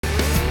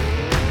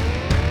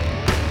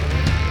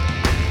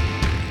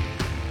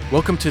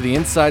Welcome to the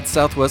Inside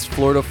Southwest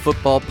Florida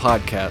Football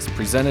Podcast,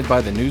 presented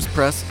by the News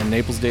Press and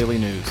Naples Daily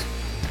News.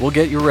 We'll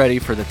get you ready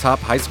for the top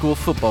high school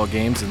football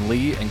games in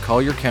Lee and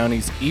Collier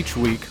counties each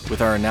week with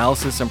our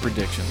analysis and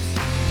predictions.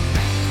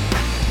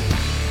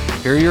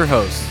 Here are your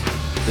hosts.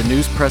 The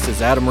News Press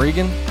is Adam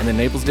Regan, and the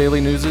Naples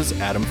Daily News is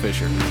Adam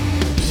Fisher.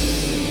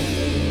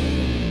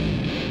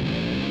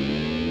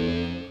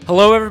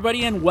 Hello,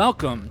 everybody, and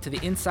welcome to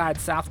the Inside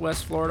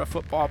Southwest Florida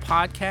Football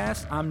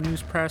Podcast. I'm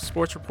News Press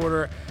sports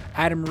reporter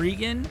Adam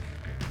Regan,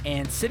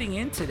 and sitting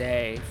in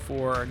today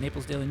for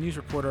Naples Daily News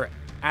reporter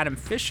Adam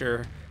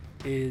Fisher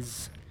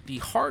is the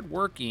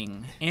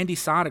hardworking Andy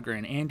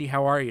Sodergren. Andy,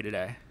 how are you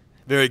today?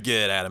 Very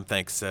good, Adam.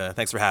 Thanks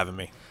for having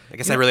me. I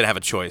guess I really didn't have a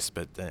choice,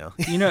 but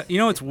you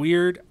know, it's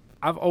weird.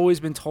 I've always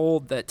been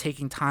told that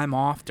taking time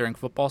off during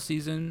football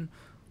season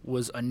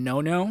was a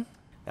no-no.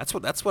 That's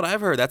what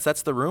I've heard.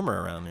 That's the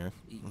rumor around here.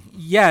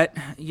 Yet,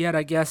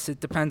 I guess it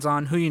depends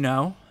on who you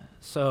know.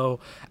 So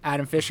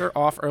Adam Fisher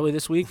off early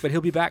this week, but he'll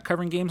be back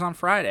covering games on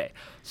Friday.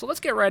 So let's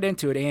get right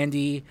into it,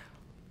 Andy.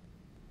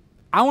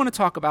 I want to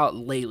talk about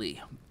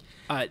Lely.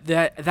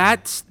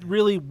 That's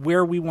really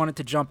where we wanted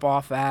to jump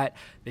off at.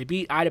 They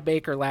beat Ida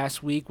Baker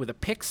last week with a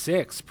pick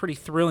six, pretty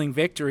thrilling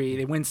victory.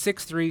 They win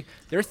 6-3.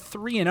 They're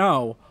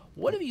 3-0.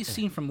 What have you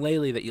seen from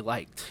Lely that you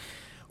liked?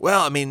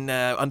 Well, I mean,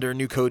 under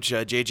new coach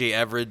J.J.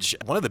 Everidge,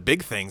 one of the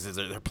big things is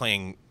that they're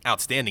playing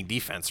outstanding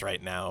defense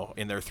right now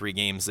in their three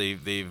games.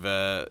 They've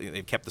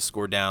kept the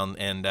score down,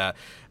 and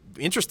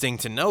interesting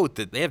to note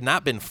that they have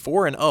not been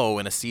 4-0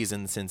 in a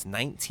season since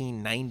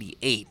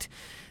 1998.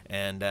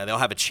 And they'll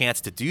have a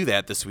chance to do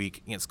that this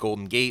week against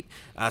Golden Gate.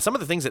 Some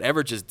of the things that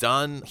Everidge has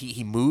done,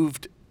 he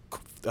moved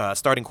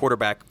starting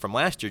quarterback from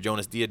last year,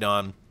 Jonas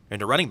Diadon,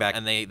 into running back,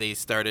 and they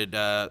started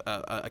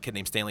a kid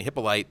named Stanley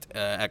Hippolyte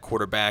at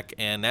quarterback,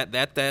 and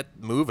that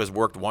move has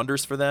worked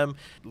wonders for them.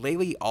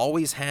 Lely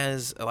always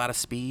has a lot of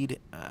speed.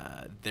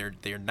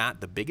 They're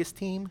not the biggest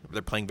team.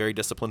 They're playing very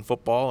disciplined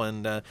football,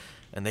 and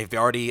they've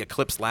already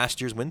eclipsed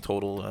last year's win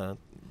total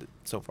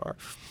so far.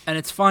 And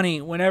it's funny,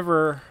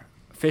 whenever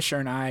Fisher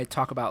and I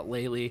talk about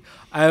Lely,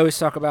 I always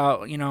talk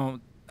about,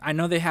 I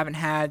know they haven't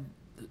had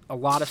a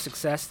lot of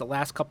success the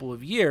last couple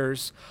of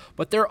years,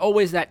 but they're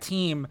always that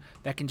team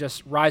that can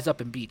just rise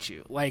up and beat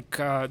you. Like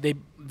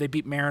they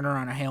beat Mariner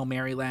on a Hail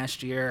Mary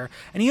last year,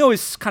 and he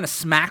always kind of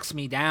smacks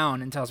me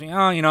down and tells me,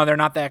 they're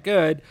not that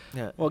good.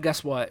 Yeah. Well,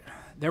 guess what?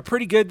 They're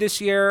pretty good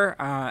this year.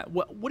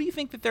 What do you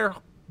think that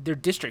their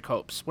district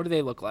hopes? What do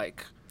they look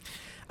like?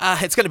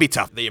 It's going to be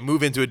tough. They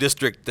move into a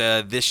district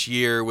this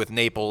year with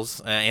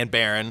Naples and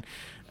Barron.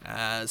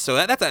 So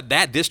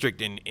that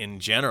district in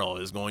general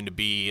is going to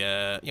be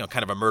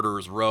kind of a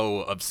murderer's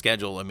row of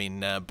schedule. I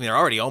mean, they're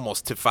already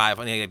almost to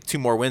 500. They have 2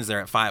 more wins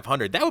there at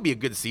 500. That would be a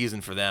good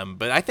season for them,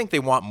 but I think they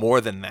want more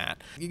than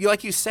that.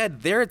 Like you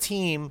said, they're a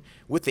team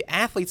with the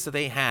athletes that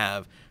they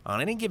have on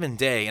any given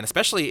day, and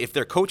especially if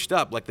they're coached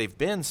up like they've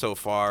been so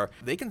far,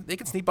 they can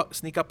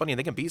sneak up on you.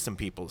 They can beat some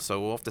people. So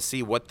we'll have to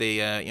see what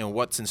they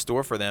what's in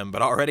store for them.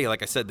 But already,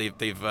 like I said,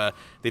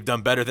 they've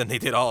done better than they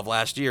did all of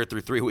last year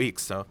through 3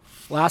 weeks. So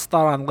last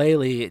thought on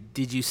Lely: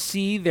 did you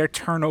see their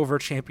turnover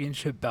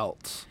championship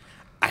belt?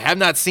 I have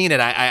not seen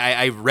it.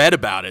 I read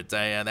about it.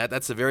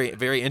 That's a very,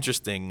 very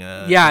interesting.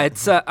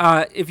 It's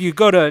if you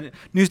go to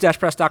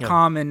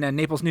news-press.com and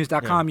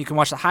naplesnews.com, you can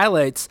watch the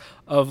highlights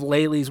of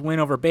Lely's win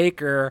over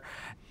Baker.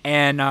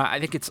 And I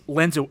think it's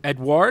Lenz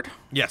Edward,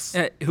 yes,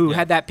 who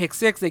had that pick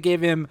six. They gave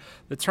him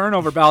the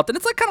turnover belt, and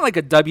it's kind of like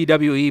a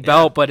WWE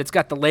belt, but it's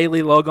got the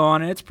Lely logo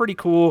on it. It's pretty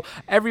cool.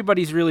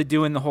 Everybody's really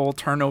doing the whole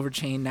turnover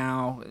chain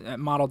now,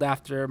 modeled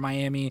after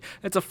Miami.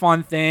 It's a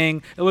fun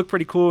thing. It looked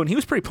pretty cool, and he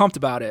was pretty pumped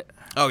about it.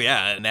 Oh,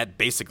 yeah, and that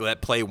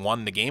play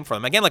won the game for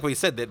them. Again, like we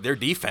said, their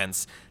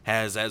defense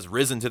has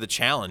risen to the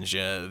challenge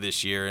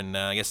this year, and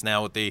I guess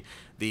now with the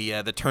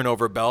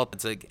turnover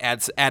belt,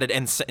 it's added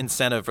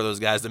incentive for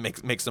those guys to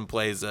make some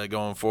plays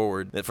going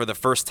forward. For the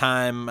first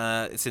time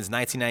since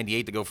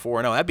 1998 to go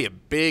 4-0, that'd be a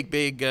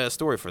big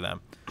story for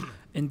them.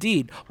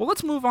 Indeed. Well,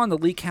 let's move on to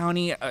Lee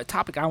County, a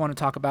topic I want to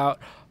talk about.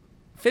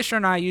 Fisher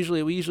and I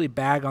usually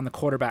bag on the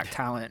quarterback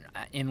talent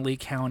in Lee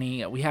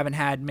County. We haven't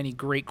had many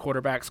great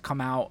quarterbacks come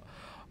out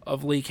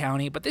of Lee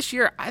County, but this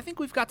year I think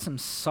we've got some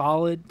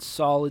solid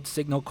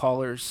signal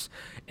callers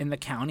in the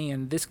county,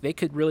 and they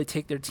could really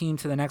take their team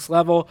to the next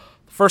level.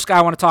 The first guy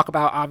I want to talk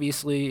about,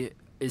 obviously,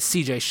 is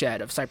CJ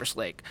Shedd of Cypress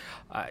Lake.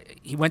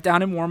 He went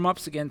down in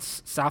warm-ups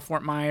against South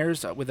Fort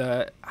Myers with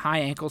a high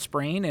ankle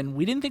sprain, and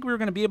we didn't think we were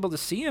going to be able to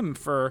see him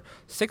for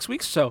 6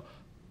 weeks. So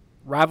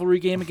rivalry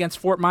game against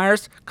Fort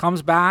Myers,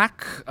 comes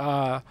back,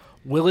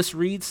 Willis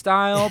Reed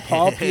style,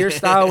 Paul Pierce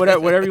style,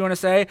 whatever you want to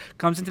say,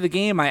 comes into the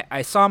game.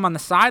 I saw him on the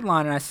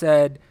sideline, and I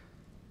said,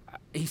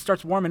 he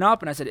starts warming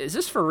up, and I said, is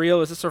this for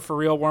real? Is this a for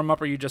real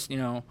warm-up, or you just,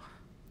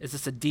 is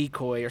this a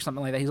decoy or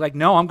something like that? He's like,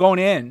 no, I'm going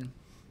in.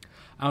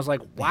 I was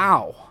like,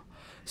 wow.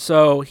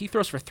 So he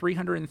throws for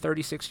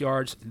 336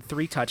 yards and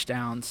 3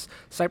 touchdowns.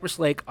 Cypress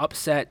Lake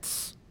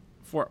upsets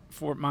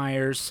Fort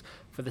Myers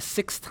for the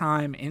 6th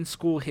time in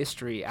school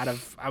history out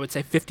of, I would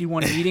say,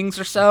 51 meetings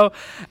or so.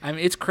 I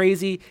mean, it's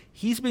crazy.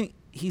 He's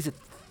a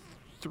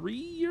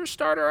 3-year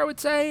starter, I would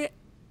say.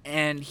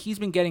 And he's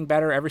been getting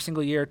better every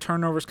single year.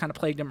 Turnovers kind of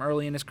plagued him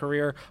early in his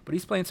career, but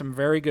he's playing some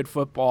very good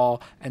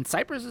football. And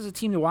Cypress is a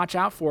team to watch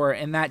out for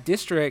in that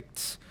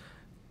district.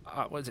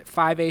 What is it,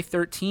 5A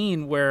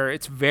 13, where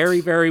it's very,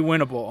 very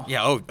winnable.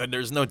 Yeah,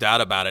 there's no doubt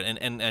about it.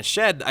 And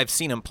Shed, I've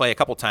seen him play a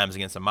couple times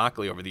against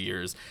Immokalee over the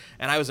years,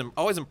 and I was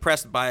always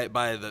impressed by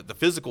the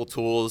physical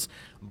tools,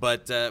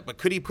 but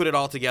could he put it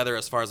all together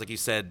as far as, like you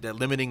said,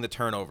 limiting the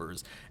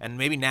turnovers? And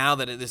maybe now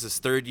that this is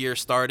third year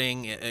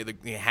starting,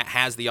 he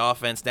has the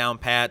offense down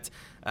pat.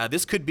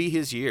 This could be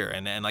his year,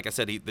 and like I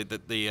said,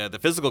 the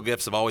physical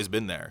gifts have always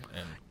been there.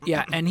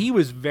 Yeah, and he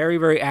was very,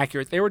 very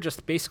accurate. They were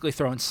just basically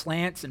throwing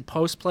slants and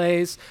post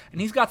plays,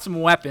 and he's got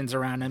some weapons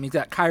around him. He's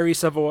got Kyrie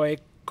Savoy,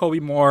 Kobe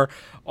Moore,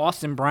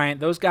 Austin Bryant.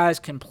 Those guys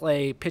can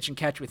play pitch and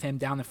catch with him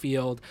down the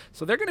field,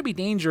 so they're going to be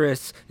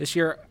dangerous this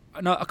year.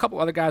 A couple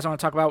other guys I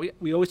want to talk about.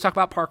 We always talk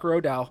about Parker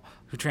Odell,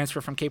 who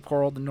transferred from Cape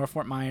Coral to North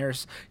Fort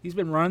Myers. He's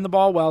been running the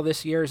ball well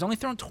this year. He's only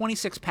thrown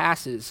 26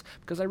 passes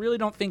because I really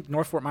don't think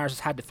North Fort Myers has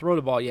had to throw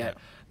the ball yet.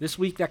 Yeah. This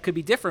week that could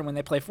be different when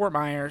they play Fort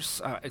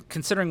Myers,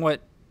 considering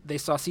what they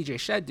saw C.J.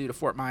 Shed do to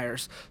Fort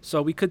Myers.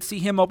 So we could see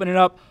him open it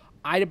up.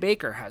 Ida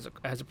Baker has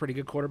a pretty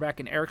good quarterback,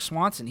 and Eric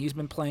Swanson. He's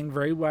been playing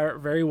very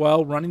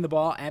well, running the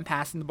ball and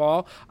passing the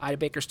ball. Ida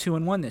Baker's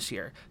 2-1 this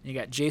year. You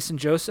got Jason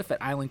Joseph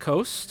at Island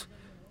Coast.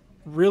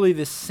 Really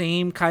the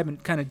same kind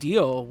of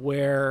deal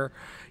where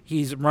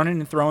he's running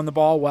and throwing the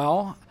ball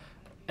well.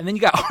 And then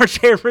you got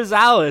R.J.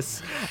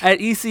 Rosales at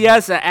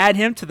ECS. Add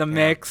him to the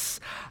mix.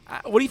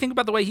 What do you think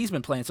about the way he's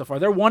been playing so far?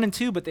 They're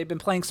 1-2, but they've been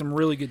playing some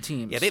really good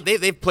teams. Yeah,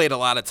 they've played a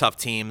lot of tough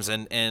teams,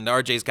 and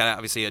RJ's got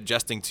obviously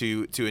adjusting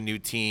to a new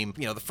team.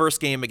 You know, the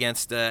first game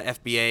against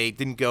FBA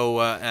didn't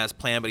go as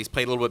planned, but he's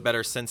played a little bit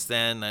better since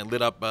then.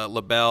 Lit up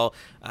LaBelle.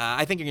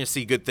 I think you're going to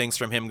see good things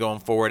from him going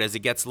forward as he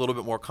gets a little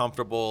bit more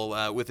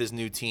comfortable with his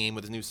new team,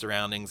 with his new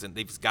surroundings, and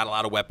they've got a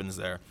lot of weapons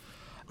there.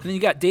 And then you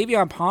got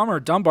Davion Palmer,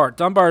 Dunbar.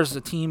 Dunbar is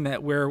a team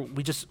where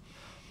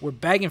we're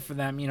begging for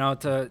them,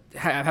 to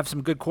have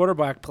some good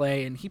quarterback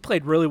play, and he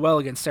played really well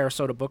against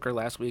Sarasota Booker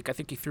last week. I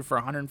think he threw for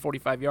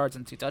 145 yards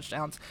and 2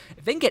 touchdowns.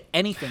 If they can get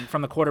anything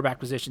from the quarterback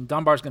position,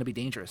 Dunbar's going to be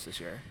dangerous this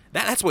year.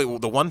 That's the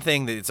one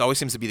thing that always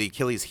seems to be the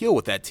Achilles heel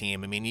with that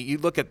team. I mean, you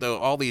look at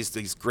all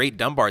these great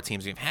Dunbar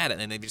teams we've had,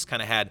 and they've just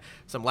kind of had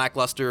some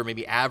lackluster,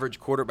 maybe average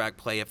quarterback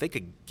play. If they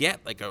could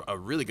get like a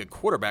really good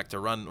quarterback to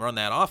run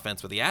that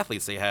offense with the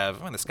athletes they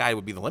have, the sky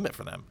would be the limit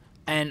for them.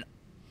 And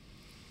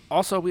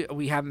also,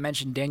 we haven't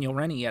mentioned Daniel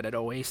Rennie yet at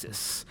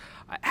Oasis.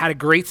 Had a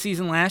great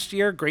season last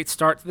year, great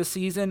start to the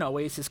season.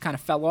 Oasis kind of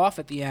fell off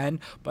at the end,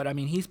 but I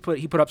mean he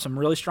put up some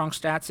really strong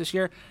stats this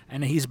year,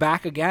 and he's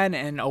back again.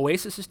 And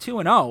Oasis is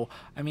 2-0.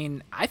 I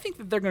mean, I think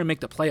that they're going to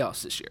make the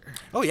playoffs this year.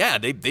 Oh yeah,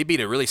 they beat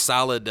a really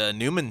solid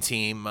Newman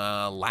team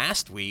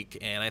last week,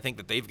 and I think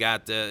that they've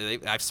got.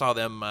 I saw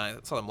them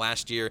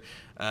last year.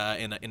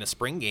 In a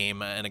spring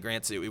game, and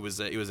granted it was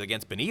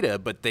against Bonita,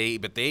 but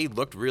they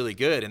looked really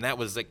good, and that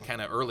was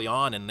kind of early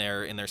on in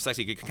their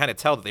season. You could kind of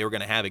tell that they were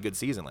going to have a good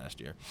season last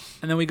year.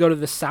 And then we go to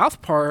the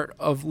south part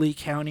of Lee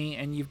County,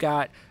 and you've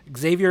got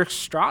Xavier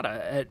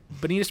Estrada at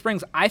Bonita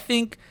Springs. I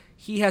think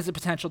he has the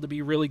potential to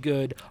be really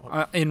good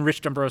in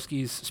Rich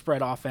Dombrowski's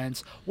spread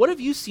offense. What have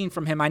you seen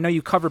from him? I know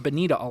you cover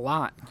Bonita a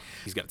lot.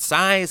 He's got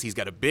size. He's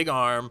got a big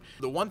arm.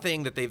 The one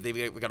thing that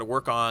they've got to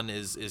work on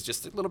is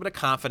just a little bit of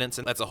confidence,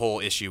 and that's a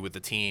whole issue with the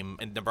team.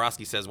 And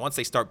Dombrowski says once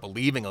they start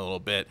believing a little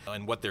bit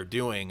in what they're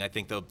doing, I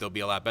think they'll be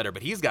a lot better.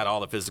 But he's got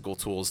all the physical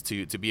tools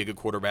to be a good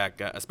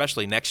quarterback,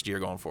 especially next year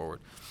going forward.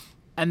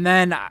 And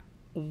then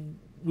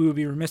we would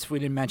be remiss if we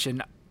didn't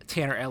mention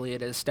Tanner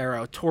Elliott at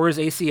Estero. Tore his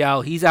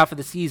ACL. He's out for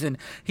the season.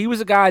 He was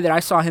a guy that I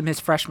saw him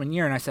his freshman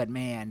year, and I said,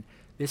 man,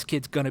 this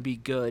kid's going to be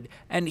good.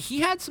 And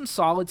he had some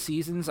solid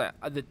seasons.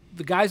 The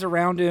guys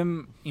around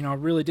him,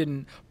 really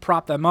didn't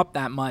prop them up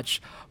that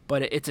much.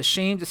 But it's a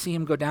shame to see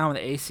him go down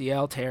with an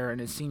ACL tear in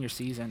his senior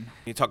season.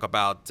 You talk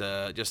about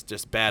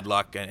just bad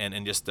luck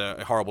and just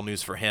horrible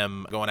news for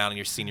him going out in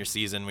your senior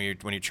season when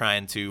you're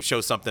trying to show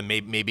something,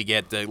 maybe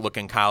get a look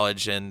in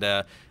college, and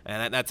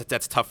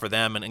that's tough for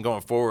them. And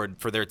going forward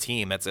for their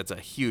team, that's a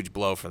huge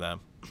blow for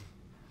them.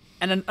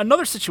 And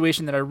another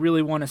situation that I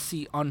really want to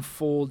see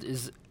unfold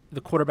is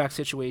the quarterback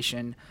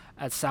situation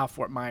at South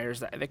Fort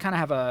Myers. They kind of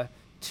have a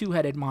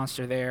two-headed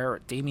monster there,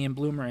 Damian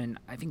Bloomer and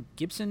I think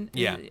Gibson.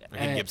 Yeah,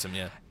 Gibson,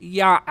 yeah.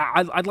 Yeah,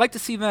 I'd like to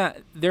see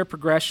their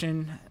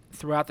progression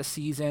throughout the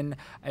season.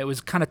 It was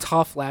kind of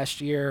tough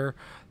last year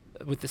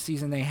with the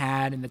season they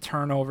had and the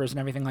turnovers and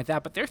everything like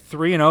that, but they're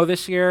 3-0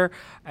 this year.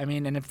 I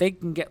mean, and if they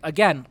can get,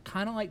 again,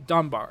 kind of like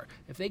Dunbar,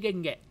 if they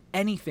can get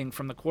anything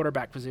from the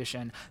quarterback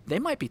position, they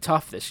might be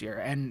tough this year.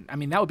 And, I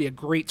mean, that would be a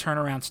great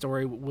turnaround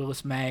story with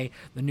Willis May,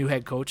 the new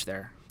head coach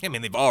there. I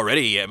mean, they've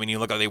already. You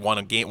look like they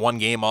won one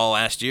game all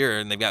last year,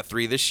 and they've got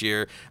 3 this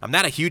year. I'm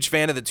not a huge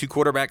fan of the 2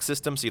 quarterback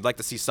system, so you'd like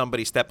to see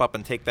somebody step up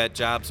and take that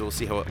job. So we'll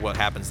see what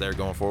happens there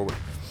going forward.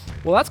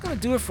 Well, that's going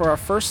to do it for our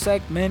first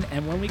segment,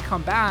 and when we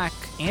come back,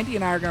 Andy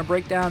and I are going to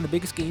break down the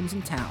biggest games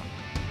in town.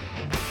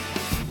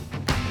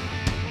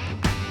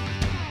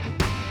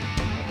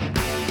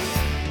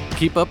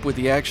 Keep up with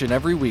the action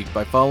every week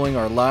by following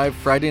our live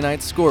Friday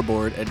night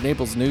scoreboard at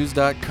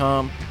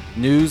naplesnews.com,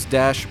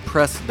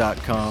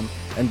 news-press.com,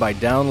 and by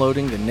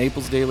downloading the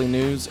Naples Daily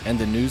News and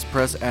the News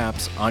Press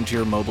apps onto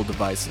your mobile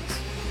devices.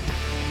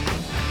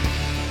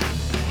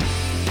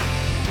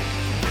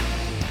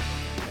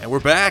 And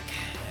we're back,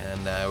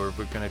 and we're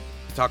going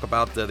to talk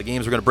about the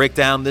games we're going to break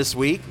down this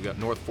week. We've got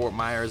North Fort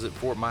Myers at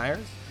Fort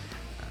Myers,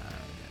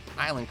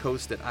 Island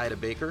Coast at Ida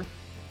Baker,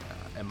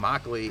 and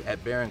Immokalee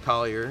at Barron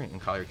Collier in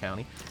Collier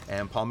County,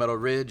 and Palmetto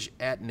Ridge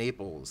at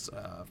Naples.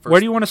 Where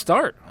do you want to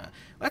start?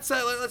 Let's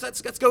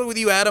go with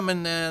you, Adam,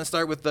 and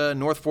start with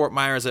North Fort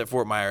Myers at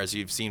Fort Myers.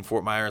 You've seen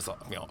Fort Myers,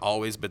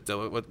 always, but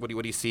what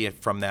do you see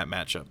from that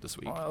matchup this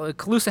week? Well, the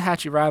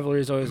Caloosahatchee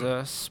rivalry is always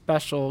a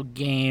special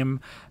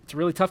game. It's a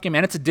really tough game,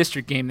 and it's a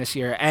district game this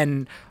year.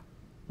 And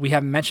we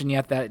haven't mentioned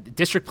yet that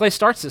district play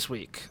starts this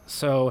week,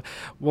 so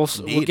we'll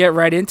get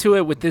right into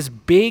it with this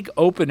big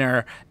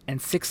opener and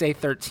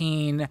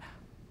 6A13.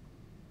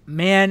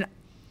 Man,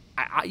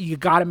 you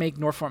got to make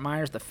North Fort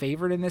Myers the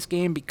favorite in this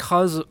game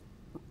because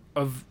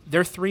of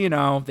they're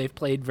 3-0. They've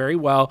played very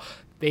well.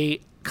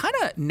 They kind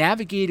of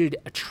navigated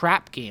a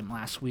trap game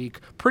last week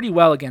pretty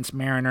well against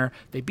Mariner.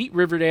 They beat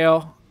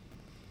Riverdale,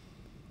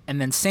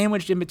 and then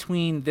sandwiched in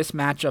between this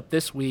matchup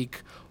this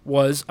week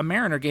was a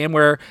Mariner game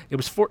where it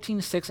was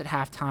 14-6 at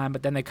halftime,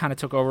 but then they kind of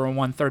took over and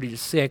won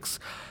 30-6.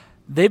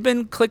 They've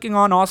been clicking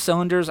on all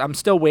cylinders. I'm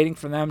still waiting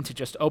for them to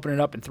just open it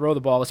up and throw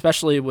the ball,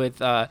 especially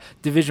with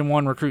Division I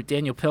recruit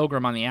Daniel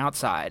Pilgrim on the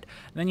outside.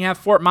 And then you have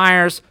Fort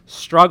Myers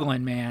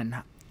struggling,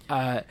 man.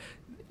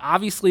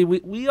 Obviously,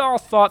 we all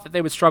thought that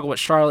they would struggle with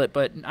Charlotte,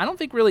 but I don't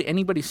think really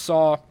anybody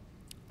saw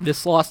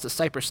this loss to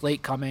Cypress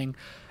Lake coming.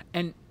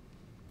 And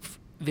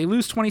they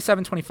lose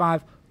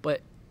 27-25,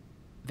 but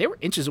they were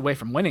inches away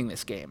from winning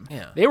this game.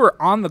 Yeah. They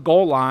were on the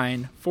goal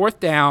line, 4th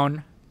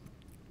down,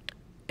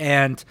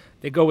 and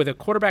they go with a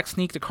quarterback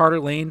sneak to Carter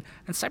Lane,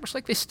 and Cypress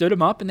Lake, they stood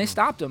him up and they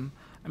stopped him.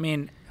 I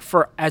mean,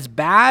 for as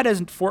bad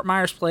as Fort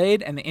Myers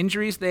played and the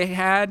injuries they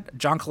had,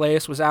 John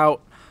Calais was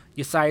out,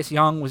 Yesias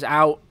Young was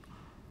out,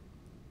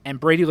 and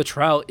Brady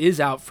Luttrell is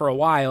out for a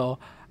while.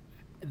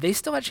 They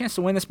still had a chance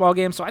to win this ball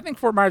game, so I think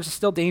Fort Myers is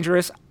still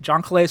dangerous.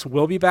 John Calais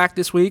will be back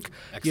this week.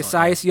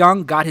 Yesias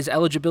Young got his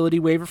eligibility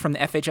waiver from the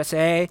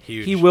FHSAA.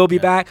 Huge. He will be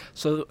back.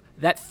 So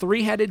that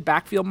 3-headed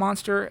backfield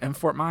monster in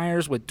Fort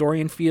Myers with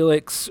Dorian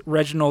Felix,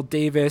 Reginald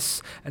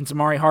Davis, and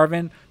Zamari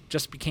Harvin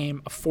just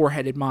became a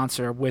 4-headed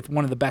monster with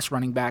one of the best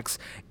running backs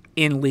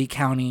in Lee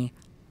County.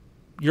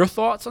 Your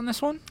thoughts on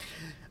this one?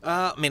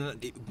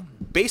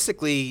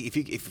 Basically,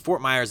 if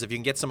Fort Myers, if you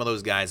can get some of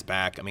those guys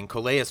back,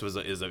 Calais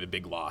is a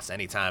big loss.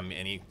 Anytime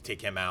you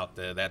take him out,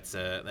 that's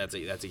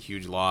a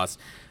huge loss.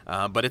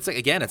 But it's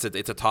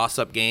a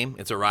toss-up game.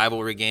 It's a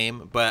rivalry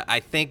game. But I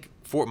think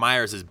Fort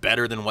Myers is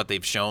better than what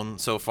they've shown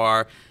so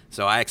far.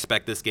 So I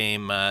expect this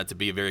game to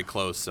be very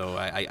close. So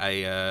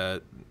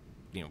I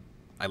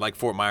like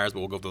Fort Myers, but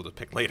we'll go through the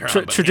pick later.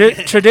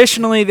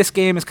 Traditionally, this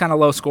game is kind of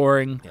low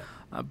scoring.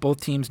 Yeah.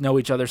 Both teams know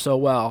each other so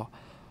well.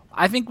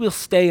 I think we'll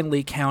stay in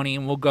Lee County,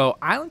 and we'll go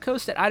Island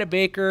Coast at Ida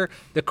Baker,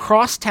 the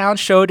crosstown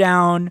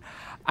showdown.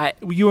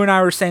 You and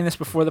I were saying this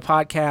before the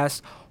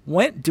podcast.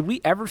 When did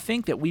we ever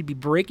think that we'd be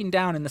breaking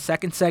down in the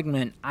second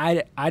segment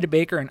Ida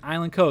Baker and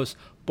Island Coast?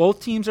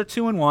 Both teams are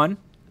 2-1.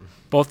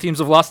 Both teams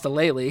have lost to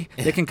Lely.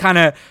 They can kind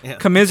of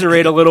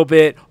commiserate a little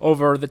bit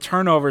over the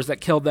turnovers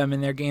that killed them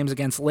in their games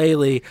against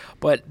Lely.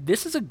 But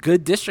this is a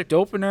good district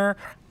opener.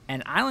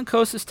 And Island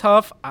Coast is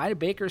tough. Ida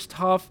Baker's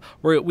tough.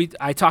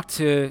 I talked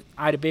to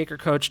Ida Baker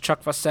coach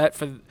Chuck Fossett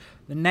for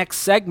the next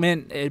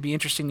segment. It'd be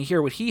interesting to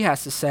hear what he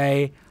has to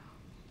say.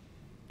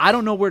 I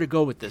don't know where to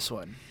go with this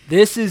one.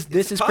 This is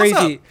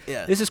crazy.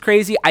 Yeah. This is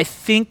crazy. I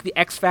think the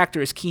X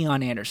factor is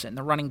Keon Anderson,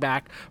 the running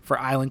back for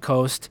Island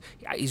Coast.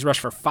 He's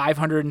rushed for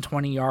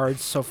 520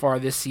 yards so far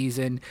this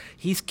season.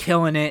 He's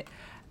killing it.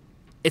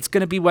 It's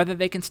going to be whether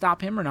they can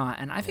stop him or not.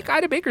 And I think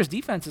Ida Baker's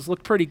defense has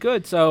looked pretty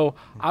good, so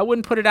I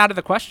wouldn't put it out of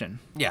the question.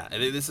 Yeah,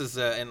 this is,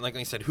 and like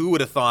I said, who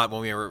would have thought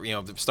when we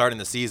were, starting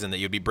the season that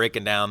you'd be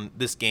breaking down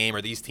this game,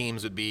 or these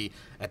teams would be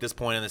at this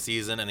point in the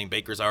season. I think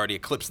Baker's already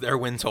eclipsed their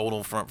win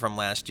total from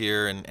last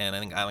year, and I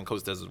think Island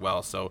Coast does as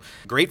well. So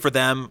great for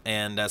them,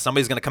 and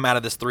somebody's going to come out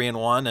of this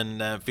 3-1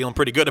 and feeling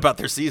pretty good about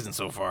their season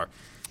so far.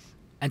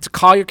 And to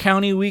Collier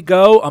County we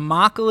go,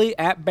 Immokalee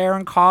at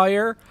Barron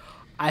Collier.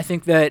 I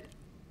think that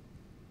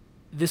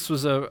this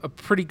was a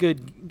pretty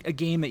good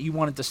game that you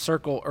wanted to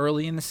circle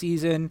early in the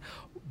season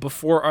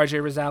before R.J.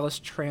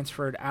 Rosales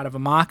transferred out of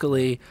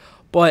Immokalee.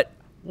 But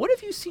what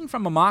have you seen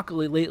from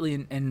Immokalee lately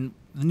and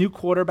the new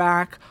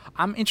quarterback?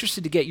 I'm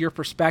interested to get your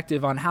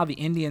perspective on how the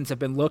Indians have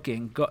been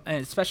looking,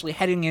 especially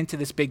heading into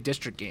this big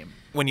district game.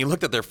 When you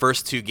looked at their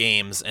first two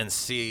games and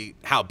see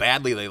how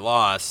badly they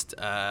lost,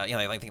 I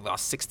think they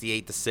lost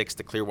 68-6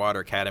 to Clearwater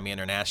Academy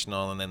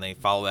International, and then they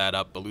follow that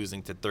up by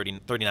losing to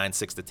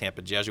 39-6 to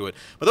Tampa Jesuit.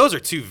 But those are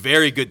two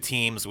very good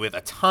teams with a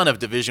ton of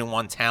Division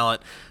I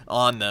talent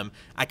on them.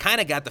 I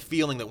kind of got the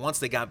feeling that once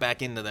they got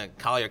back into the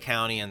Collier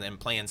County and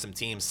playing some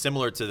teams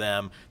similar to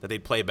them, that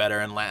they'd play better.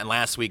 And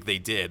last week they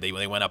did. They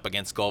They went up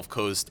against Gulf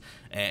Coast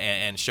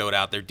and showed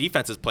out. Their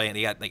defense is playing.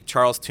 They got like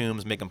Charles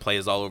Toombs making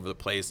plays all over the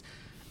place.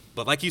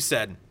 But like you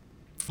said,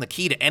 the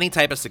key to any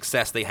type of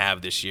success they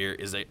have this year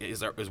is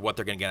what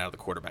they're going to get out of the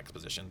quarterback's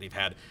position. They've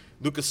had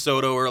Lucas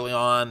Soto early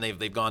on.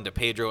 They've gone to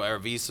Pedro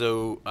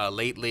Arvizo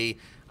lately.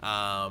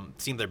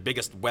 Seemed their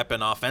biggest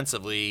weapon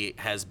offensively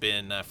has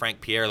been Frank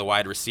Pierre, the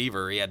wide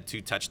receiver. He had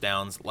 2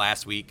 touchdowns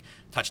last week,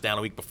 touchdown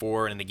a week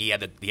before, and he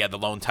had the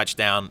lone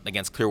touchdown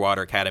against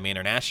Clearwater Academy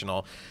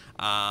International.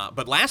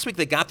 But last week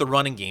they got the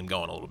running game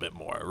going a little bit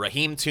more.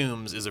 Raheem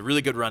Toombs is a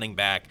really good running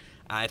back.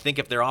 I think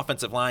if their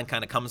offensive line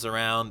kind of comes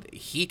around,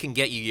 he can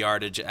get you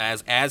yardage,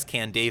 as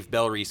can Dave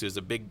Bellreese, who's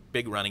a big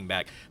running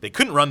back. They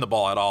couldn't run the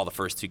ball at all the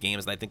first 2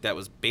 games, and I think that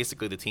was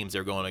basically the teams they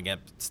were going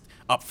against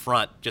up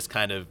front, just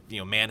kind of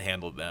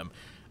manhandled them.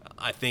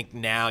 I think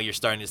now you're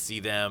starting to see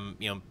them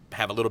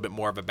have a little bit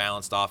more of a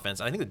balanced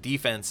offense. And I think the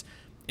defense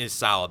is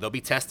solid. They'll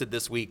be tested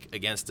this week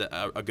against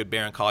a good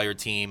Barron Collier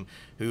team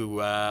who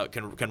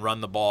can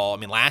run the ball. I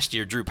mean, last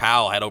year Drew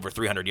Powell had over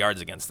 300 yards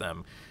against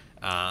them.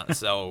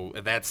 So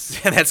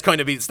that's going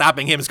to be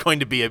stopping him is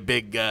going to be a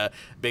big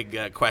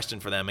question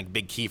for them, a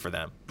big key for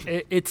them.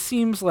 It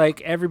seems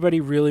like everybody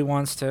really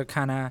wants to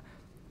kind of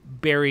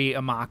bury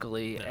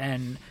Immokalee,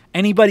 and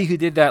anybody who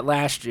did that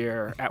last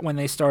year when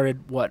they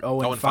started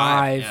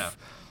 0-5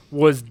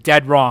 was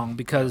dead wrong,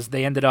 because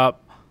they ended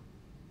up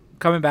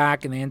coming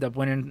back and they ended up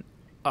winning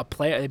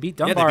they beat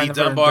Dunbar. They beat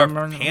Dunbar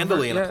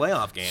handily in a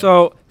playoff game.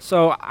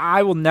 So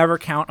I will never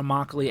count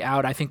Immokalee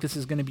out. I think this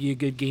is going to be a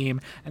good game.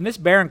 And this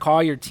Barron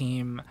Collier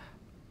team,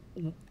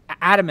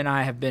 Adam and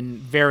I have been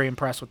very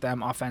impressed with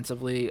them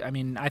offensively. I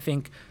mean, I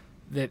think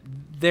that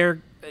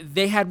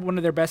they had one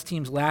of their best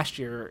teams last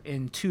year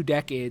in 2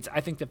 decades.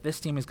 I think that this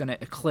team is going to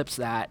eclipse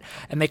that.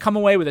 And they come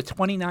away with a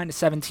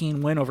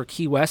 29-17 win over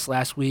Key West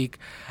last week.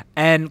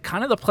 And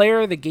kind of the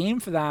player of the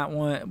game for that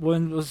one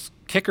was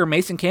kicker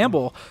Mason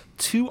Campbell.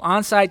 2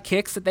 onside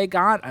kicks that they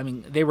got. I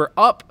mean, they were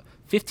up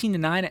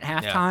 15-9 at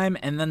halftime,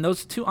 and then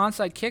those 2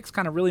 onside kicks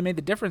kind of really made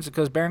the difference,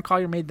 because Barron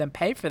Collier made them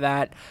pay for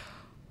that.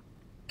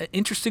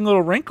 Interesting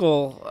little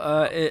wrinkle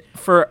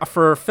for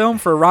a film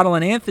for Ronald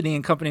and Anthony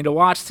and company to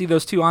watch. See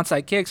those 2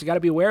 onside kicks. You got to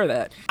be aware of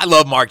that. I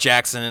love Mark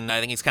Jackson. I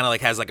think he's kind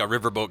of has a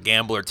riverboat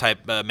gambler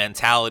type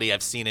mentality.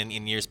 I've seen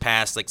in years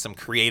past some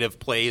creative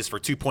plays for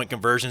 2-point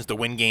conversions to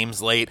win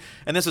games late,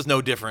 and this is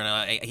no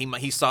different.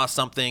 He saw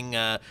something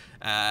and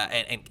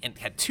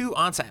had 2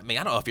 onside. I mean,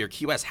 I don't know if you're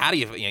Key West. How do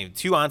you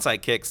 2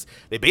 onside kicks?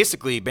 They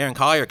basically Barron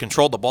Collier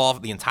controlled the ball for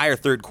the entire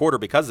third quarter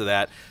because of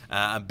that.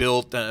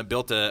 Built a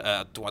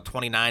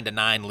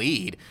 29-9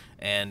 lead,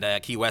 and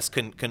Key West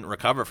couldn't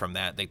recover from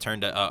that. They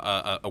turned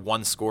a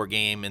 1-score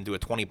game into a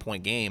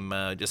 20-point game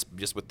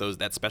just with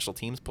that special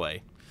teams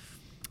play.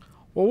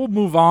 Well, we'll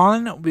move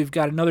on. We've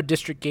got another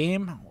district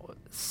game,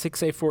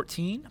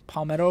 6A14,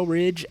 Palmetto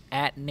Ridge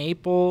at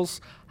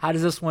Naples. How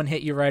does this one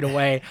hit you right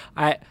away?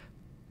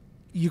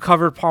 You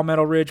covered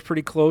Palmetto Ridge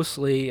pretty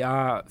closely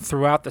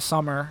throughout the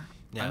summer.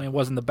 Yeah. I mean, it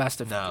wasn't the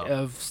best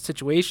of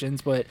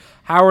situations, but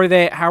how are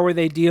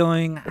they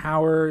dealing?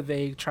 How are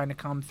they trying to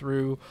come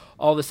through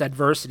all this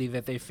adversity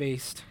that they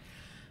faced?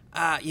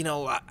 I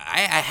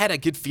had a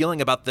good feeling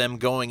about them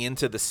going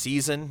into the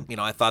season.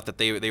 I thought that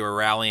they were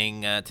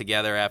rallying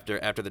together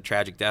after the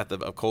tragic death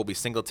of Colby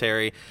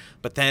Singletary.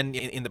 But then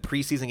in the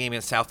preseason game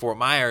against South Fort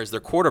Myers, their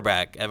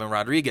quarterback, Evan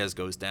Rodriguez,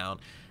 goes down.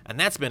 And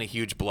that's been a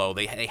huge blow.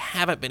 They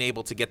haven't been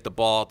able to get the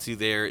ball to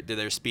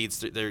their speeds.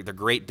 Their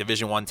great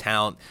Division I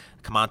talent,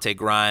 Camonte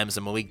Grimes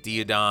and Malik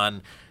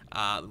Diodon.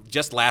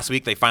 Just last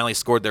week, they finally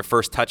scored their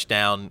first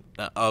touchdown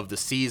of the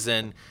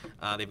season.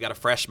 They've got a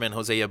freshman,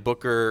 Hosea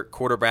Booker,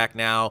 quarterback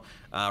now.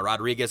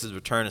 Rodriguez's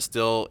return is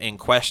still in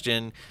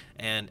question.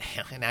 And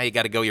now you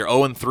got to go. You're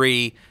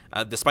 0-3,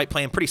 despite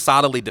playing pretty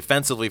solidly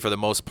defensively for the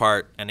most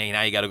part. And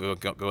now you got to go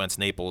against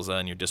Naples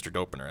in your district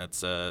opener.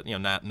 That's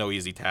no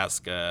easy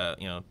task, to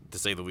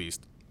say the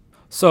least.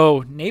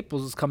 So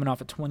Naples is coming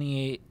off a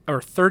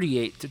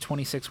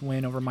 38-26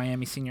 win over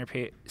Miami Senior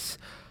Pace.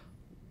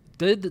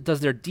 Does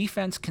their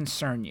defense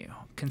concern you,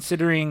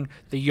 considering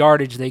the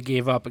yardage they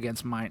gave up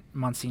against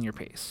Monsignor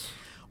Pace?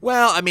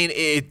 Well, I mean,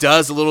 it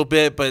does a little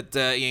bit, but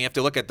you have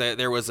to look at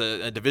there was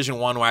a Division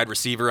I wide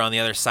receiver on the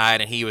other side,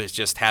 and he was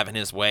just having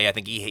his way. I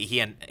think he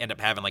ended up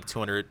having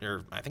 200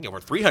 or I think over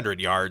 300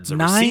 yards of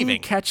receiving. 9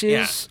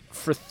 catches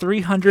for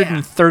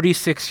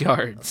 336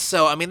 yards.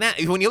 So, I mean,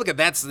 that when you look at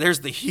that,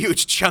 there's the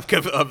huge chunk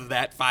of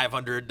that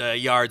 500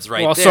 yards right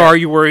there. Well, so are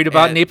you worried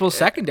about Naples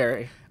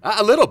secondary?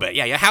 A little bit,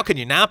 yeah. How can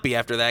you not be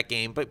after that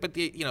game? But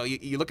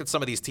you look at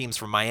some of these teams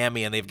from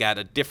Miami, and they've got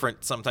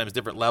sometimes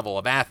different level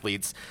of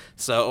athletes.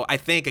 So I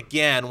think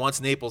again,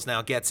 once Naples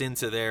now gets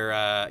into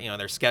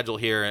their schedule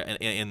here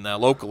in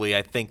locally,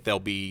 I think they'll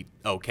be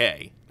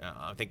okay.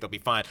 I think they'll be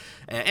fine.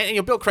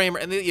 And Bill Kramer.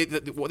 And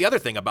the other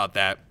thing about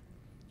that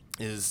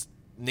is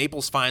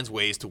Naples finds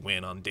ways to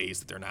win on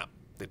days that they're not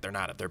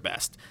at their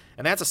best,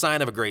 and that's a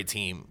sign of a great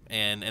team.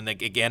 And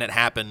again, it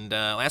happened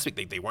last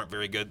week. They weren't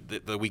very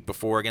good the week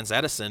before against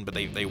Edison, but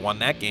they won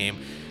that game.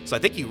 So I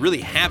think you really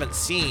haven't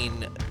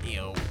seen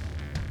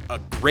a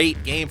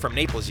great game from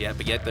Naples yet,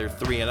 but yet they're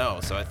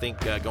 3-0. So I think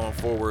going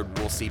forward,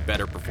 we'll see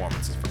better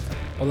performances from them.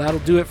 Well, that'll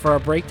do it for our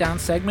breakdown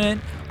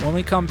segment. When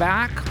we come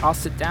back, I'll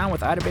sit down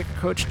with Ida Baker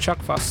coach Chuck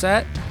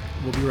Fawcett.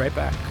 We'll be right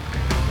back.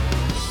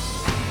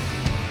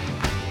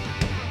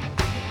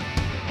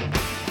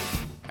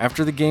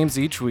 After the games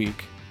each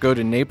week, go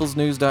to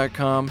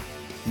naplesnews.com,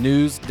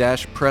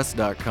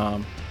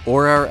 news-press.com,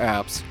 or our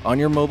apps on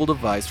your mobile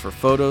device for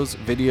photos,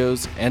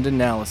 videos, and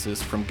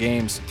analysis from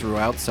games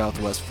throughout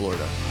Southwest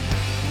Florida.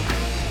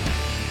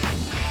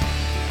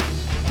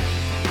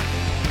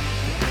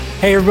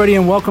 Hey, everybody,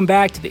 and welcome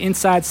back to the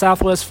Inside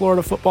Southwest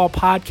Florida Football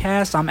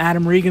Podcast. I'm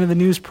Adam Regan of the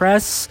News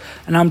Press,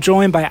 and I'm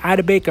joined by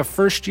Ida Baker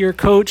first-year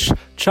coach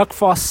Chuck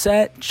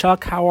Fawcett.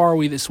 Chuck, how are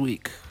we this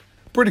week?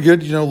 Pretty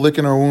good,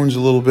 licking our wounds a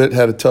little bit.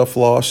 Had a tough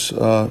loss,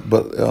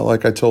 but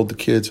like I told the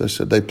kids, I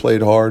said they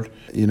played hard.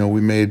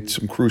 We made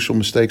some crucial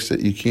mistakes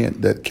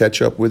that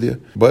catch up with you,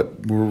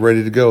 but we're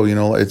ready to go. We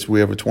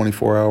have a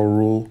 24-hour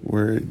rule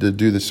where to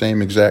do the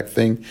same exact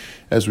thing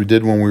as we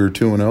did when we were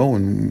 2-0,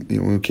 and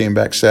when we came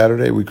back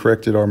Saturday, we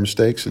corrected our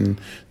mistakes, and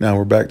now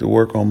we're back to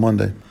work on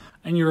Monday.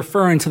 And you're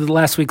referring to the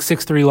last week's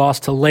 6-3 loss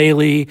to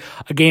Lely,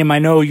 a game I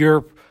know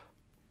you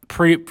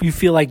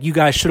feel like you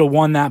guys should have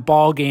won that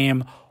ball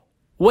game.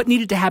 What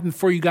needed to happen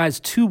for you guys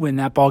to win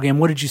that ball game?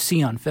 What did you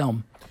see on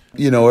film?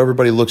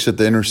 Everybody looks at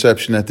the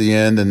interception at the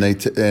end, and they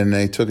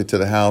took it to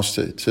the house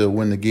to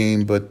win the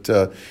game. But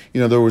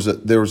there was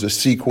a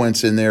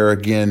sequence in there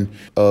again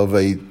of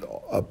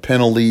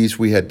penalties.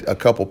 We had a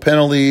couple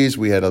penalties.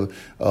 We had a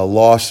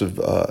loss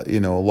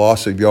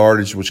of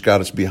yardage, which got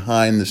us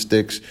behind the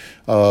sticks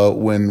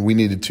when we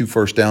needed 2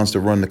 first downs to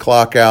run the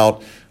clock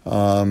out,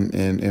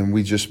 and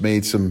we just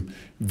made some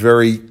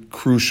very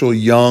crucial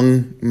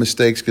young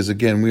mistakes because,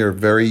 again, we are a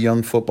very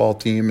young football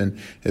team and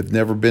have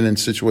never been in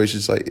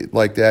situations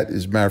like that.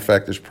 As a matter of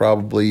fact, there's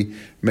probably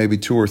maybe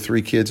 2 or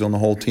 3 kids on the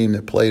whole team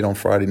that played on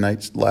Friday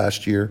nights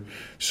last year.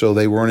 So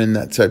they weren't in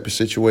that type of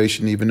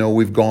situation, even though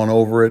we've gone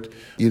over it.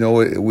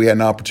 We had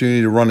an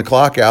opportunity to run the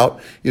clock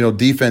out.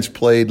 Defense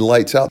played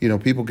lights out.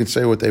 People can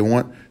say what they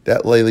want.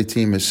 That Lely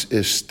team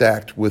is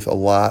stacked with a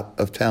lot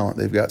of talent.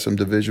 They've got some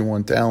Division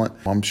I talent.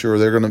 I'm sure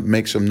they're going to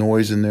make some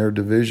noise in their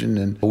division.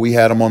 And we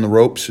had them on the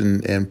ropes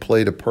and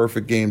played a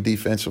perfect game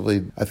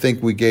defensively. I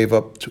think we gave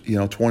up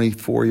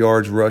 24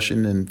 yards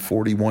rushing and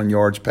 41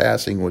 yards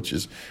passing, which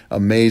is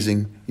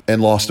amazing, and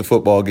lost the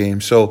football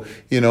game. So,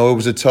 it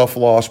was a tough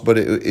loss, but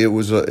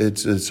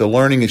it's a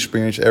learning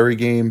experience. Every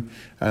game,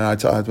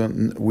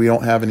 and we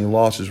don't have any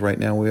losses right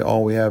now.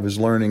 All we have is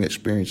learning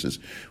experiences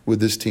with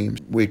this team.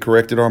 We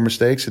corrected our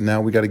mistakes, and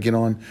now we got to get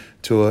on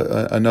to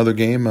another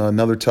game,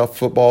 another tough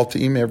football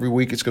team. Every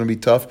week it's going to be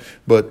tough,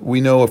 but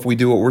we know if we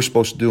do what we're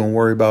supposed to do and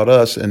worry about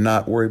us and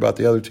not worry about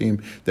the other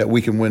team, that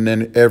we can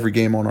win every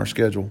game on our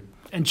schedule.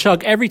 And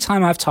Chuck, every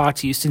time I've talked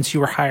to you since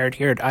you were hired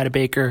here at Ida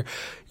Baker,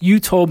 you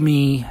told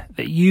me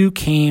that you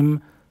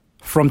came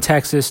from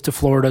Texas to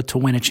Florida to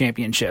win a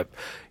championship.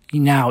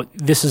 Now,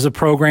 this is a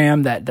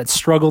program that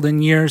struggled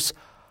in years.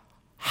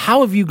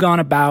 How have you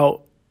gone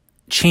about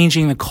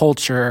changing the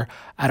culture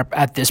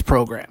at this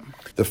program?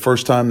 The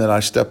first time that I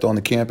stepped on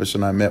the campus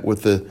and I met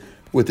with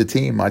the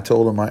team, I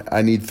told them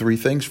I need 3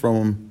 things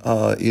from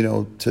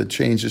them, to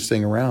change this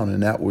thing around.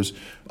 And that was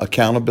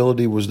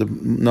accountability was the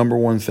number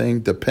one thing,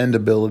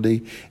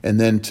 dependability,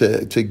 and then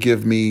to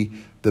give me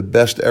the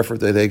best effort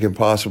that they can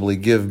possibly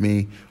give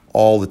me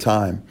all the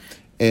time.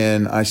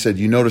 And I said,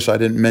 you notice I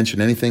didn't mention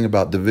anything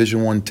about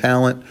Division I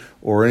talent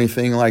or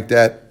anything like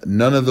that.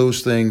 None of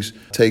those things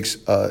takes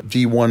a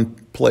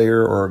D1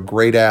 player or a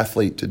great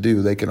athlete to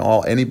do.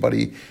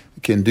 Anybody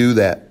can do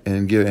that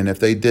and if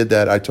they did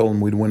that, I told them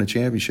we'd win a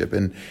championship,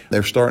 and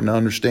they're starting to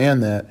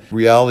understand that.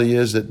 Reality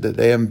is that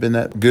they haven't been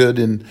that good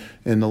in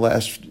the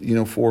last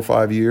 4 or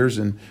 5 years,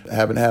 and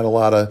haven't had a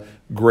lot of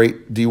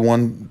great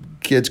D1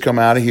 kids come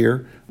out of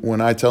here. When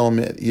I tell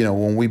them,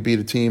 when we beat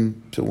a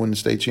team to win the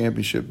state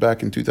championship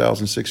back in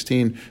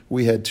 2016,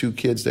 we had 2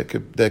 kids that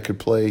could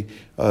play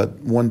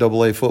 1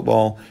 AA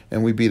football,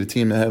 and we beat a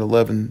team that had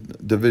 11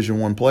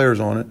 Division I players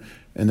on it.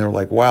 And they're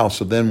like, wow.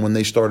 So then when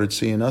they started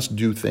seeing us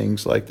do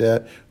things like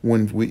that,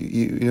 when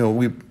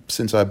we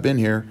since I've been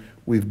here,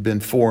 we've been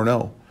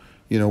 4-0.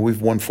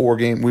 We've won 4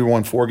 games. We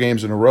won 4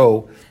 games in a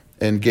row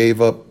and gave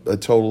up a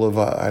total of,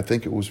 I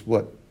think it was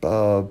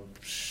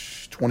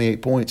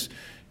 28 points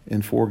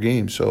in 4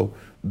 games. So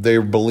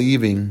they're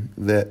believing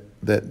that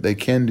they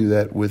can do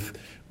that with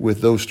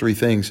those 3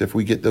 things. If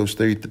we get those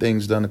 3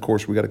 things done, of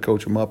course, we got to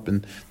coach them up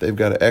and they've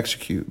got to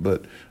execute.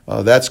 But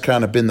that's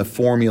kind of been the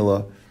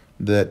formula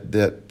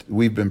that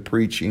we've been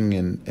preaching,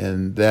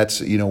 and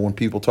that's, when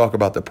people talk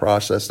about the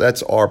process,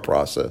 that's our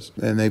process,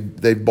 and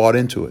they've bought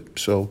into it.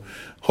 So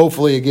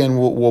hopefully, again,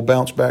 we'll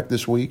bounce back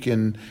this week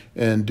and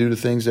do the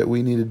things that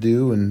we need to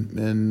do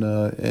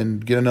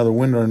and get another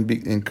win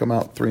and come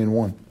out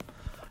 3-1.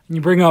 You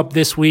bring up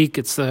this week,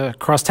 it's the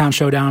Crosstown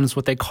Showdown is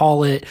what they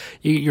call it.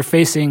 You're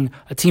facing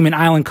a team in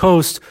Island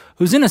Coast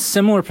who's in a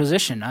similar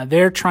position.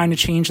 They're trying to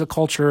change the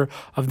culture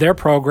of their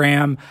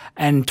program,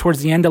 and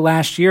towards the end of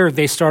last year,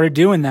 they started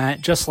doing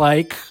that, just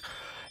like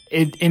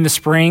in the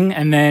spring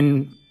and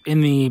then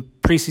in the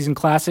preseason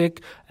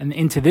classic and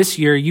into this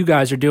year you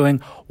guys are doing.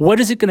 What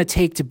is it going to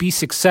take to be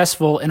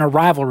successful in a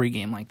rivalry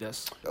game like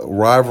this?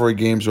 Rivalry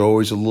games are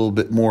always a little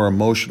bit more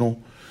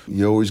emotional.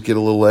 You always get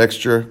a little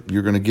extra.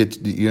 You're going to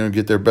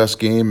get their best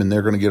game, and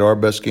they're going to get our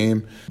best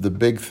game. The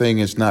big thing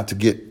is not to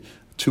get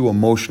too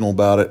emotional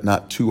about it,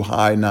 not too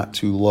high, not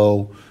too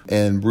low.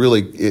 And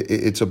really,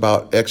 it's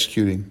about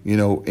executing,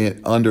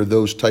 under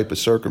those type of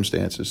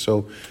circumstances.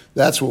 So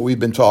that's what we've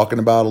been talking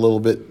about a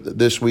little bit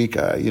this week.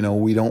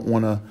 We don't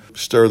want to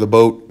stir the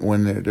boat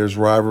when there's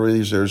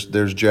rivalries,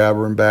 there's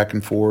jabbering back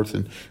and forth,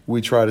 and we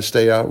try to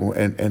stay out.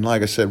 And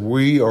like I said,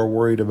 we are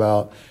worried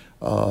about,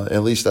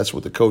 at least that's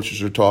what the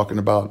coaches are talking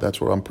about. That's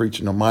what I'm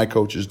preaching to my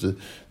coaches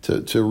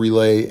to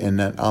relay, and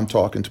that I'm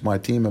talking to my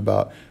team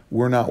about.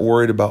 We're not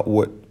worried about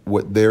what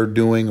they're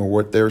doing or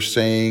what they're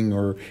saying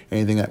or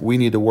anything. That we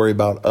need to worry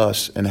about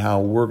us and how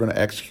we're going to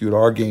execute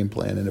our game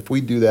plan. And if we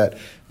do that,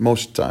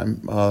 most of the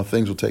time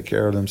things will take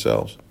care of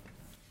themselves.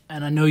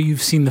 And I know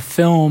you've seen the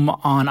film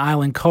on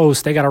Island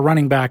Coast. They got a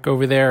running back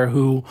over there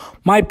who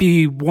might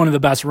be one of the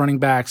best running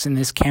backs in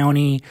this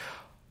county.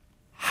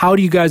 How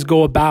do you guys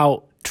go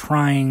about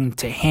trying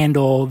to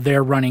handle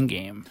their running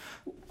game?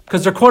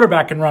 Because their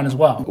quarterback can run as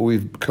well.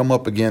 We've come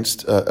up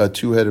against a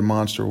two-headed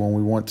monster when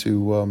we went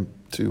to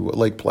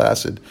Lake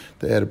Placid.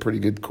 They had a pretty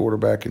good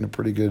quarterback and a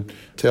pretty good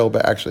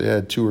tailback. Actually, they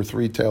had 2 or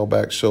 3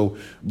 tailbacks. So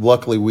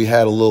luckily we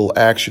had a little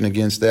action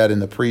against that in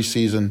the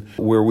preseason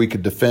where we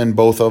could defend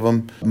both of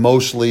them.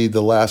 Mostly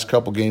the last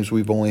couple games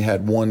we've only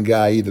had one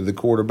guy, either the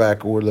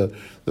quarterback or the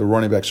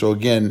running back. So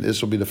again,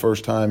 this will be the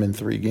first time in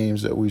 3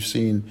 games that we've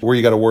seen where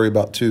you got to worry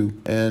about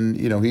 2. And,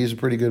 he's a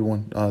pretty good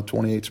one.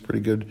 28's a pretty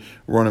good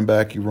running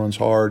back. He runs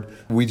hard.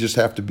 We just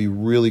have to be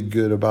really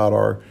good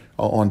about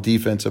on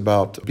defense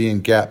about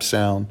being gap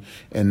sound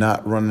and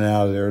not running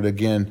out of there. And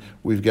again,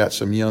 we've got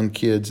some young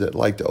kids that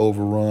like to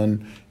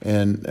overrun,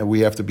 and we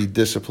have to be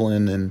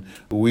disciplined. And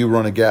we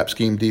run a gap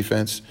scheme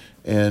defense,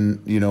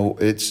 and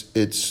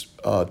it's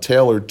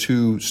tailored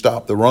to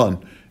stop the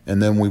run.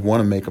 And then we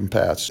want to make them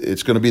pass.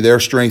 It's going to be their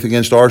strength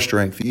against our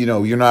strength.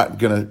 You're not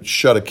going to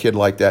shut a kid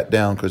like that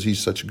down because he's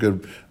such a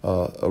good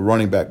a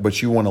running back,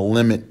 but you want to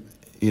limit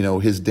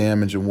his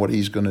damage and what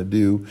he's going to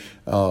do,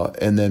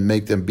 and then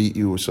make them beat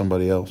you with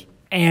somebody else.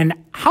 And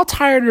how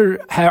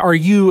tired are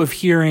you of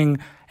hearing,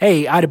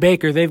 hey, Ida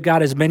Baker, they've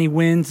got as many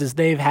wins as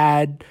they've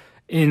had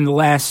in the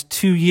last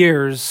 2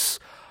 years,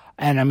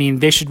 and, I mean,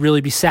 they should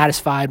really be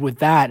satisfied with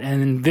that.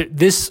 And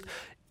this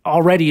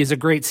already is a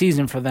great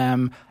season for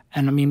them.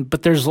 And, I mean,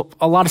 but there's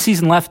a lot of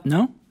season left,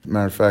 no?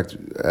 Matter of fact,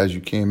 as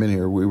you came in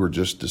here, we were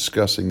just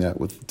discussing that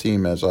with the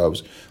team as I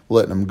was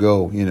letting them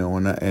go,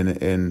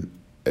 and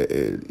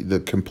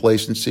the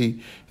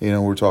complacency,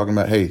 we're talking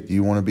about, hey, do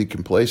you want to be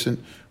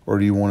complacent or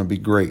do you want to be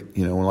great?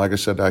 And like I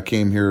said, I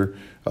came here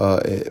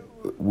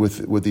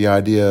with the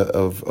idea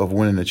of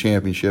winning a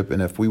championship,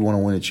 and if we want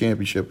to win a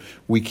championship,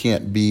 we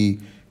can't be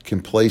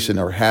complacent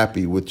or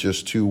happy with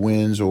just 2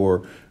 wins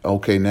or,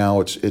 okay, now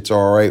it's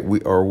all right,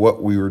 or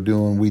what we were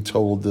doing, we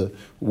told the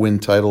win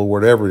title,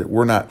 whatever.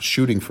 We're not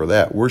shooting for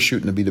that. We're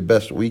shooting to be the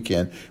best we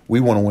can. We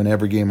want to win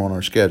every game on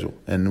our schedule,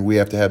 and we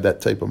have to have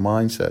that type of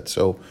mindset.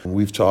 So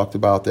we've talked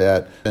about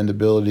that,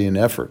 dependability and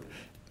effort.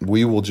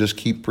 We will just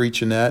keep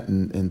preaching that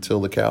until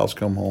the cows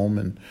come home,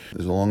 and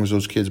as long as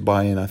those kids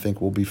buy in, I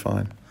think we'll be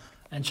fine.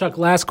 And Chuck,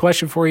 last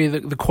question for you.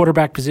 The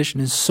quarterback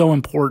position is so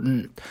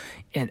important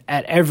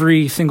at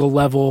every single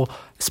level,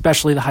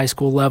 especially the high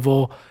school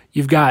level.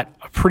 You've got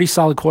a pretty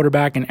solid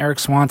quarterback in Eric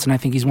Swanson. I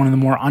think he's one of the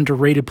more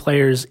underrated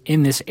players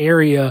in this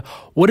area.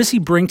 What does he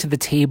bring to the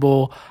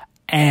table,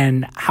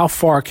 and how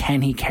far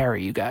can he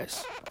carry you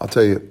guys? I'll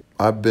tell you,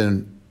 I've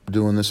been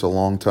doing this a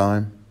long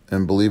time,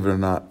 and believe it or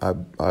not,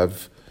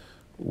 I've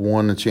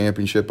won a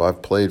championship.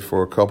 I've played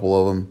for a couple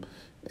of them,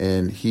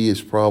 and he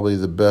is probably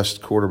the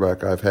best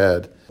quarterback I've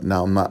had.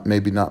 Now,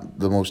 maybe not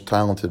the most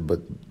talented,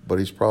 but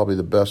he's probably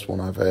the best one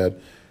I've had.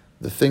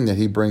 The thing that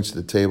he brings to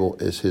the table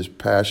is his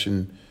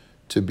passion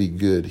to be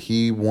good.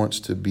 He wants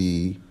to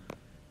be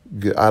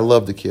good. I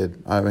love the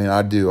kid. I mean,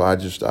 I do.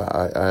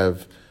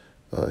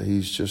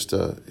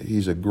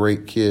 He's a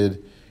great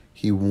kid.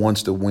 He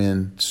wants to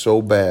win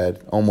so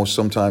bad. Almost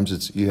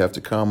sometimes you have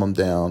to calm him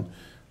down.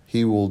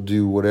 He will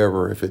do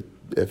whatever.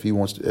 If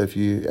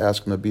you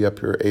ask him to be up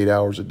here 8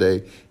 hours a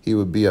day, he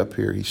would be up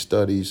here. He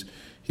studies,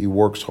 he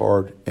works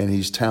hard, and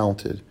he's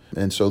talented.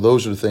 And so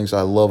those are the things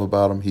I love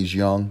about him. He's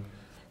young.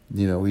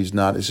 He's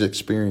not as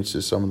experienced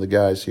as some of the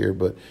guys here,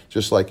 but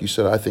just like you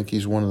said, I think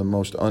he's one of the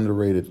most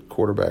underrated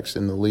quarterbacks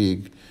in the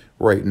league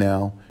right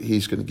now.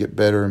 He's going to get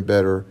better and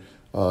better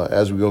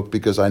as we go,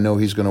 because I know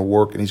he's going to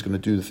work and he's going to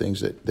do the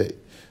things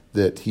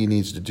that he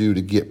needs to do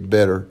to get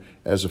better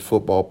as a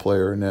football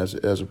player and as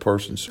a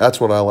person. So that's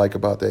what I like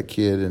about that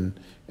kid,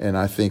 and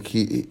I think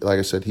he, like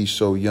I said, he's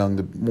so young.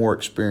 The more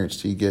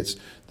experienced he gets,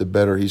 the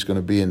better he's going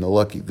to be. And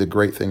the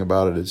great thing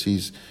about it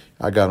is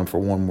I got him for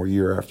one more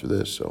year after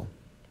this. So.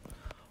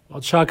 Well,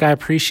 Chuck, I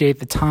appreciate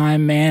the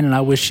time, man, and I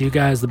wish you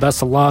guys the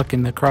best of luck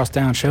in the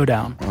Crosstown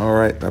Showdown. All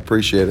right, I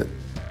appreciate it.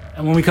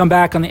 And when we come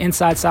back on the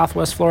Inside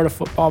Southwest Florida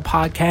Football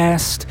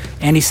Podcast,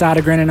 Andy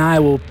Sodergren and I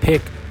will pick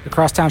the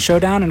Crosstown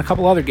Showdown and a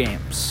couple other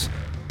games.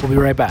 We'll be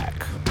right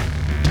back.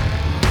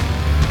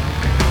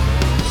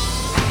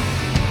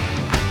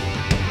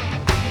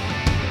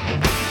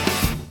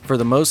 For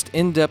the most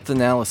in-depth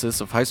analysis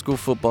of high school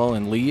football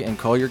in Lee and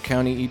Collier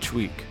County each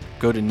week,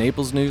 go to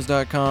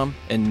naplesnews.com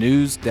and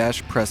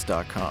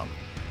news-press.com.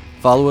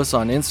 Follow us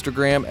on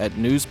Instagram at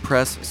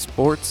NewsPress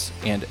Sports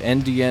and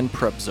NDN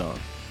Prep Zone.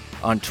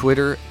 On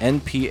Twitter,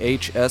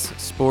 NPHS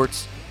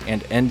Sports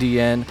and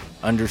NDN_Prep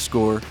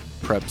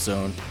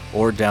Zone,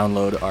 or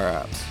download our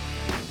apps.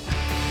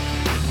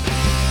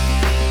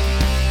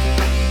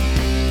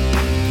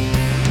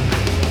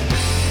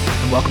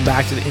 Welcome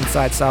back to the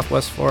Inside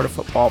Southwest Florida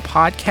Football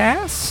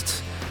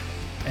Podcast.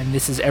 And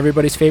this is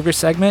everybody's favorite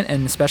segment,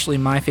 and especially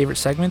my favorite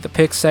segment, the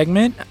pick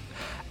segment.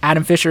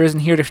 Adam Fisher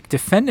isn't here to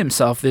defend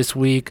himself this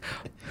week,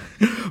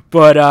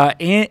 but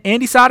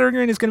Andy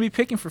Sodergren is going to be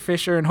picking for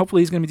Fisher, and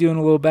hopefully he's going to be doing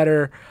a little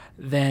better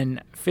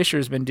than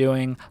Fisher's been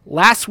doing.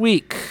 Last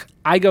week,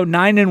 I go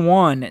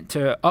 9-1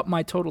 to up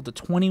my total to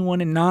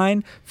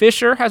 21-9.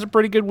 Fisher has a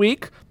pretty good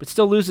week, but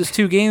still loses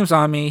 2 games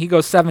on me. He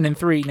goes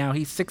 7-3. Now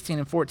he's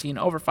 16-14,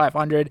 over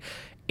 500.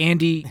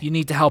 Andy, you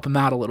need to help him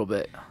out a little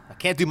bit. I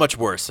can't do much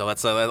worse, so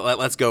let's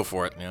go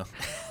for it.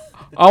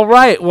 All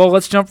right, well,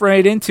 let's jump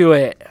right into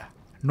it.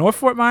 North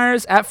Fort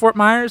Myers at Fort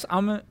Myers.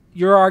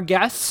 You're our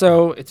guest,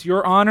 so it's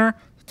your honor.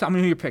 Tell me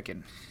who you're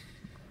picking.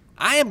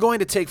 I am going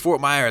to take Fort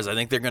Myers. I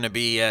think they're going to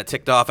be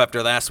ticked off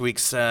after last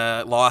week's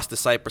loss to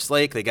Cypress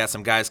Lake. They got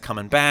some guys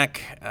coming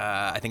back.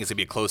 I think it's going to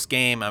be a close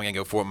game. I'm going to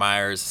go Fort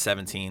Myers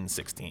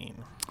 17-16.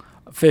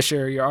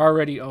 Fisher, you're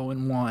already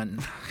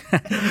 0-1.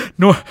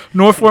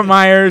 North Fort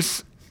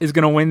Myers is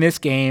going to win this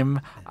game.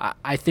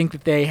 I think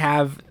that they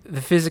have the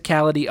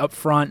physicality up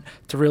front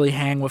to really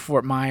hang with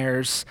Fort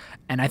Myers,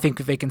 and I think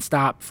that they can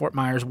stop Fort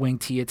Myers' wing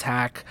T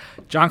attack.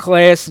 John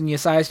Calais and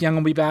Yesias Young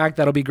will be back.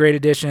 That'll be great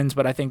additions,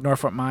 but I think North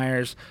Fort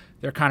Myers,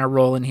 they're kind of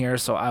rolling here,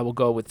 so I will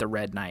go with the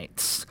Red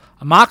Knights.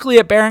 Immokalee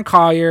at Barron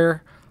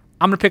Collier.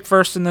 I'm going to pick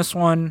first in this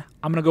one.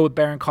 I'm going to go with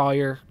Barron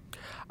Collier.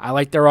 I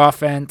like their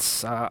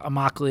offense.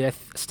 Immokalee, I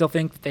still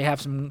think that they have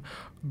some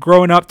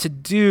growing up to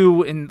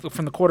do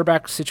from the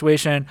quarterback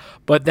situation,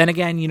 but then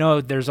again,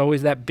 there's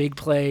always that big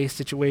play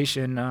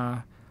situation,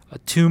 a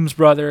Toombs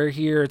brother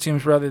here, a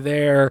Toombs brother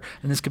there,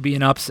 and this could be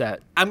an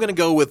upset. I'm going to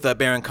go with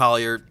Barron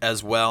Collier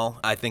as well.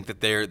 I think that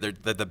they're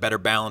the better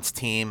balanced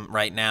team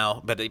right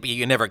now, but you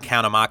can never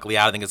count Immokalee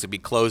out. I think it's going to be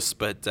close,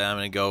 but I'm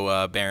going to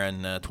go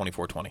Barron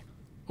 24-20.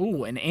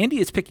 Ooh, and Andy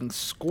is picking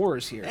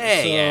scores here.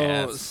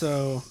 Hey,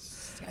 so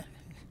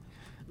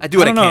I do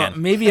what I don't know.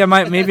 can. Maybe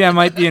I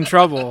might be in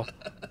trouble.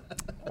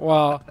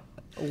 Well,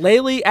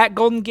 Lely at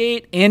Golden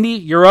Gate. Andy,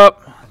 you're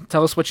up.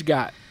 Tell us what you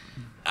got.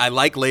 I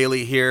like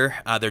Lely here.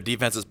 Their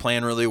defense is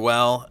playing really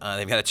well.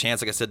 They've had a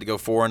chance, like I said, to go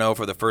 4-0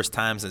 for the first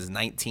time since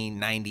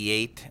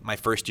 1998. My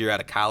first year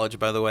out of college,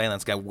 by the way.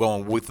 That's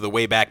going with the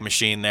Wayback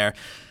Machine there.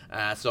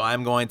 So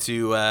I'm going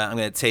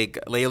to take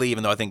Lely,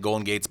 even though I think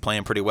Golden Gate's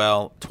playing pretty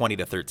well,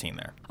 20-13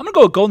 there. I'm going to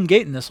go with Golden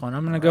Gate in this one.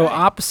 I'm going to go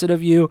opposite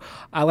of you.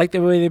 I like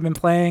the way they've been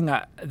playing.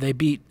 They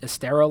beat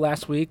Estero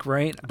last week,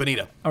 right?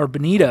 Bonita.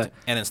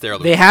 And Estero.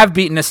 They have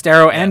beaten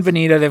Estero and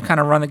Bonita. They've kind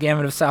of run the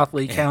gamut of South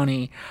Lee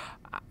County.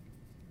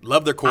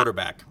 Love their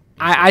quarterback.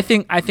 I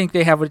think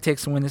they have what it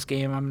takes to win this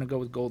game. I'm going to go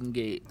with Golden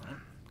Gate.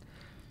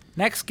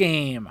 Next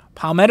game,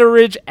 Palmetto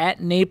Ridge at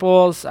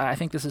Naples. I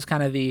think this is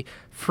kind of the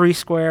free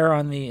square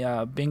on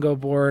the bingo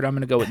board. I'm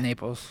going to go with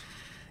Naples.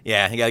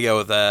 Yeah, you got to go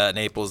with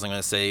Naples. I'm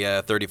going to say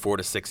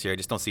 34-6 here. I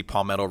just don't see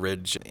Palmetto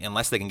Ridge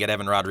unless they can get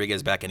Evan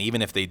Rodriguez back, and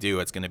even if they do,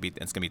 it's going to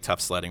be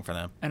tough sledding for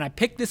them. And I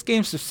picked this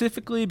game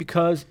specifically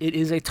because it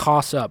is a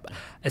toss-up.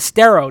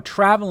 Estero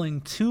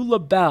traveling to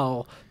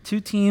LaBelle, two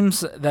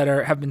teams that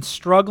have been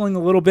struggling a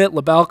little bit.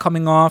 LaBelle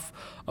coming off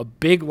a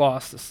big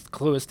loss to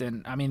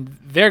Clewiston. I mean,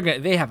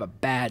 they have a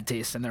bad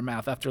taste in their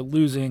mouth after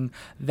losing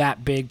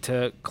that big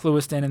to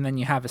Clewiston, and then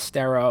you have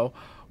Estero,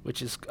 which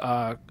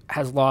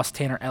has lost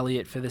Tanner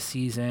Elliott for the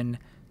season.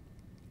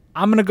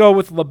 I'm going to go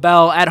with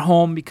LaBelle at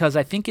home because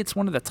I think it's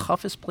one of the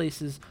toughest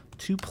places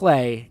to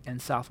play in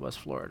Southwest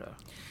Florida.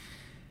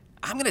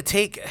 I'm going to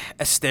take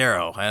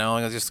Estero.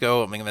 I'm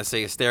going to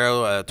say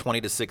Estero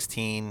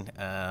 20-16.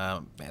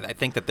 I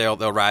think that they'll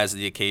rise to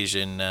the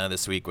occasion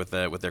this week with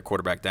their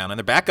quarterback down. And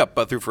their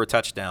backup threw for a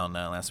touchdown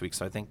last week,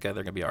 so I think they're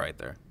going to be all right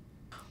there.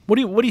 What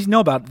do you know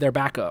about their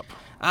backup?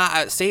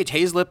 Sage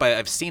Hazlip,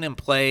 I've seen him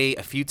play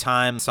a few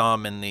times. Saw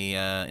him in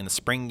the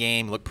spring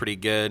game. Looked pretty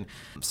good.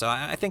 So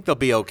I think they'll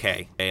be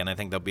okay, and I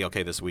think they'll be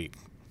okay this week.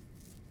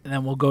 And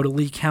then we'll go to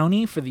Lee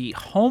County for the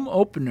home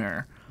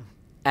opener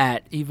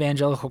at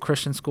Evangelical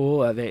Christian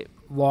School. They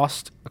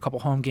lost a couple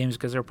home games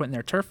because they were putting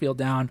their turf field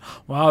down.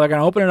 Well, they're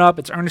going to open it up.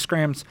 It's Ernest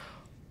Graham's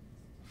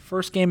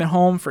first game at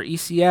home for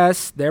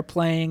ECS. They're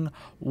playing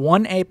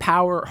 1A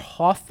Power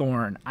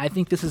Hawthorne. I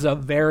think this is a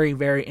very,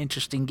 very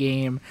interesting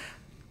game.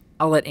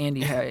 I'll let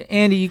Andy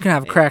Andy, you can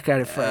have a crack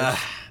at it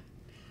first.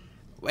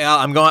 Well,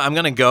 I'm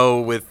going to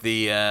go with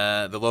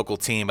the local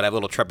team, but I have a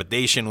little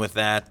trepidation with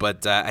that.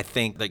 But I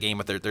think the game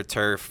with their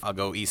turf, I'll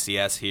go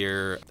ECS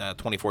here,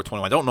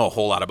 24-21. I don't know a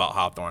whole lot about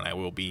Hawthorne. I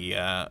will be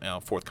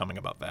forthcoming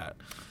about that.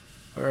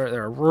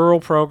 They're a rural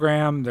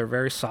program. They're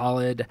very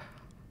solid.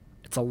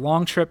 It's a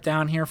long trip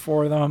down here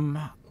for them.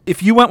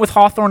 If you went with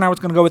Hawthorne, I was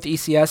going to go with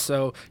ECS,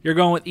 so you're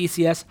going with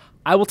ECS.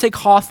 I will take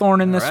Hawthorne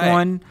in this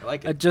one, I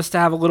like it. just to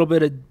have a little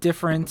bit of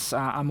difference.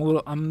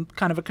 I'm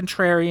kind of a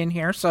contrarian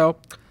here, so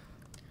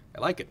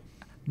I like it.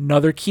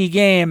 another key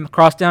game,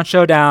 Crosstown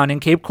Showdown in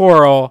Cape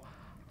Coral,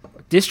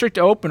 district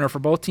opener for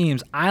both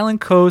teams.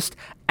 Island Coast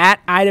at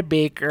Ida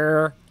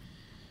Baker.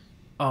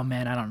 Oh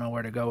man, I don't know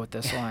where to go with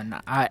this one.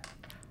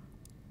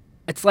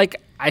 It's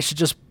like I should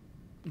just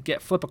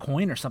flip a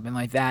coin or something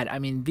like that. I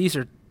mean, these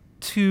are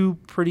two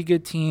pretty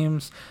good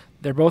teams.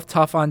 They're both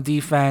tough on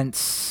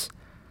defense.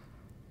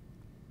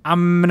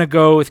 I'm going to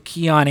go with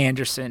Keon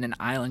Anderson and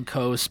Island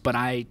Coast, but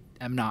I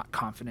am not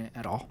confident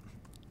at all.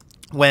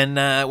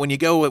 When you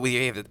go with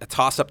a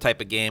toss-up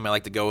type of game, I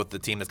like to go with the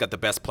team that's got the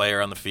best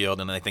player on the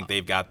field, and I think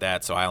they've got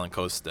that, so Island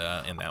Coast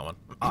in that one.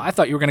 I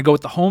thought you were going to go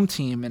with the home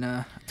team in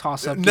a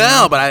toss-up game.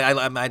 No, but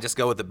I just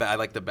go with I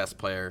like the best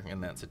player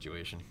in that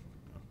situation.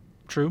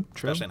 True.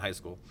 Especially in high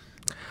school.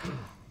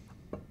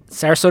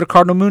 Sarasota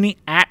Cardinal Mooney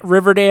at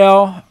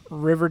Riverdale.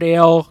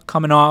 Riverdale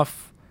coming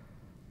off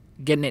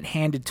getting it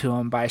handed to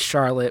them by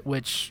Charlotte,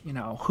 which,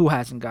 who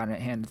hasn't gotten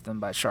it handed to them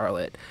by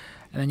Charlotte?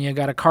 And then you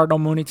got a Cardinal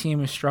Mooney team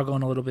who's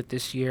struggling a little bit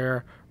this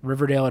year.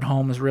 Riverdale at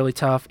home is really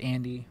tough.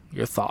 Andy,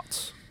 your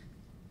thoughts?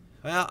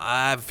 Well,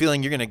 I have a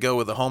feeling you're going to go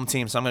with the home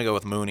team, so I'm going to go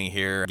with Mooney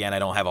here. Again, I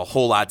don't have a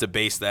whole lot to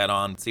base that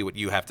on. See what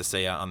you have to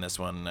say on this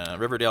one.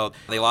 Riverdale,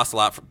 they lost a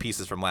lot of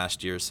pieces from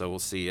last year, so we'll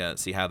see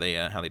how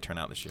they turn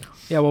out this year.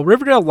 Yeah, well,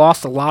 Riverdale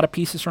lost a lot of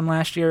pieces from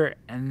last year,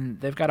 and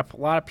they've got a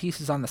lot of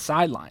pieces on the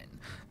sideline.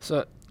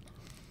 So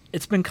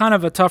it's been kind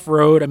of a tough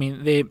road. I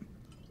mean,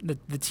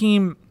 the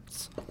team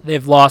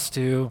they've lost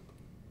to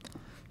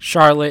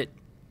Charlotte,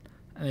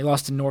 and they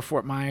lost to North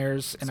Fort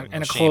Myers in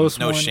a close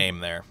one. No shame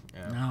there.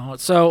 Yeah. No,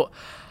 so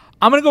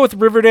I'm going to go with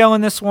Riverdale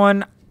in this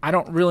one. I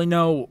don't really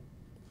know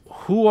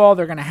who all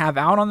they're going to have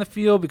out on the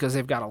field because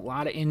they've got a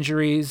lot of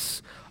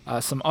injuries,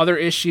 some other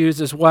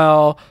issues as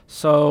well.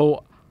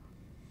 So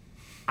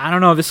I don't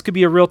know. This could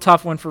be a real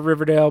tough one for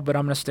Riverdale, but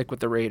I'm going to stick with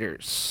the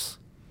Raiders.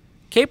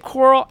 Cape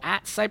Coral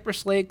at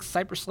Cypress Lake.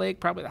 Cypress Lake,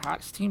 probably the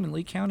hottest team in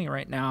Lee County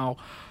right now.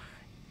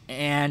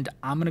 And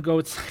I'm going to go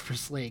with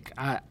Cypress Lake.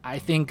 I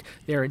think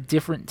they're a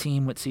different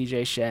team with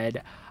CJ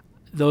Shedd.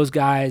 Those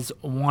guys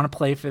want to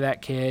play for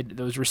that kid.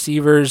 Those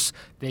receivers,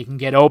 they can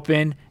get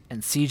open,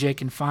 and CJ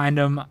can find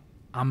them.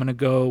 I'm going to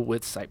go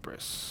with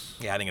Cypress.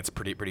 Yeah, I think it's a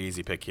pretty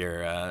easy pick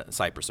here.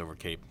 Cypress over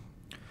Cape.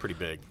 Pretty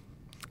big.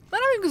 Then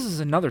I think this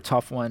is another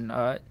tough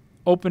one.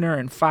 Opener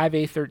in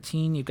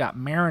 5A13, you've got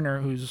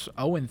Mariner, who's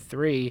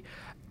 0-3,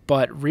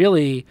 but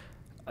really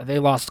they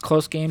lost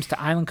close games to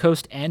Island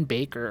Coast and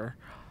Baker.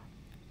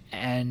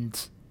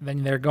 And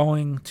then they're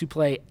going to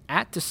play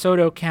at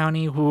DeSoto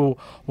County, who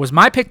was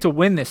my pick to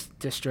win this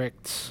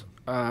district,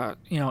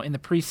 in the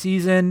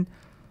preseason.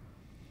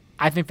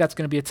 I think that's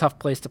going to be a tough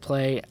place to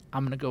play.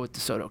 I'm going to go with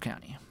DeSoto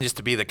County. Just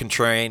to be the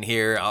contrarian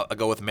here, I'll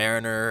go with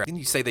Mariner. Didn't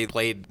you say they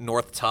played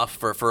North tough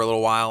for a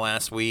little while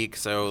last week?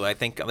 So I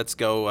think let's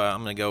go.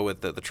 I'm going to go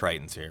with the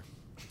Tritons here.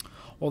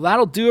 Well,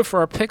 that'll do it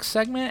for our pick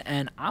segment,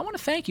 and I want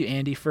to thank you,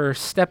 Andy, for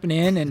stepping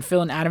in and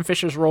filling Adam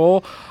Fisher's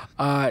role.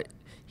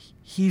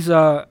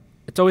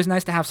 It's always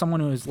nice to have someone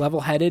who is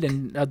level-headed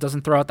and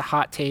doesn't throw out the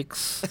hot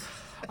takes.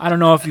 I don't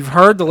know if you've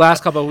heard the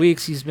last couple of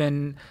weeks, he's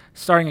been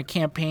starting a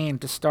campaign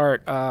to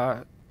start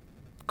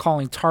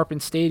calling Tarpon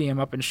Stadium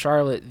up in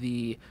Charlotte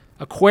the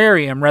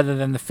aquarium rather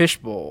than the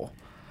fishbowl.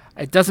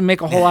 It doesn't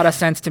make a whole lot of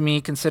sense to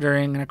me,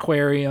 considering an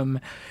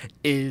aquarium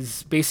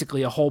is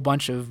basically a whole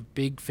bunch of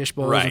big fish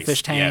bowls and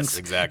fish tanks. Yes,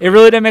 exactly. It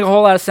really didn't make a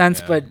whole lot of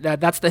sense, but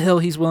that's the hill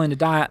he's willing to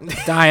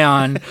die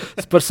on.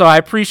 But so I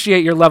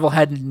appreciate your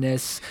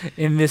level-headedness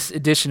in this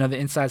edition of the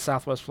Inside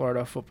Southwest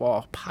Florida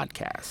Football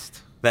Podcast.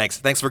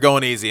 Thanks for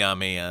going easy on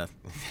me.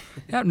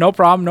 Yeah, no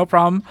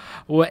problem.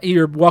 Well,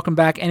 you're welcome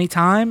back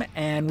anytime.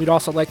 And we'd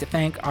also like to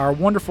thank our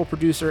wonderful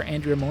producer,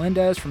 Andrea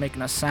Melendez, for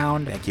making us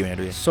sound Thank you,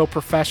 Andrea. so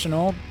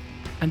professional.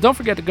 And don't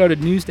forget to go to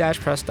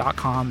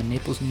news-press.com and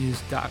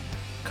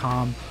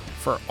naplesnews.com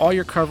for all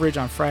your coverage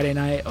on Friday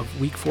night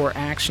of Week 4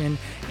 action.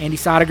 Andy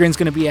Sodergren's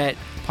going to be at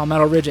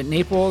Palmetto Ridge at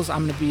Naples.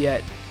 I'm going to be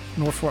at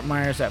North Fort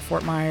Myers at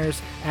Fort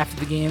Myers. After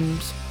the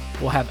games,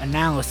 we'll have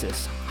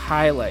analysis,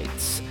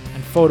 highlights,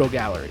 and photo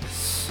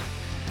galleries.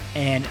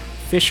 And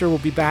Fisher will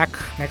be back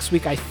next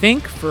week, I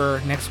think, for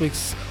next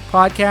week's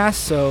podcast.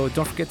 So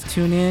don't forget to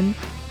tune in.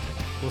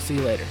 We'll see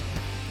you later.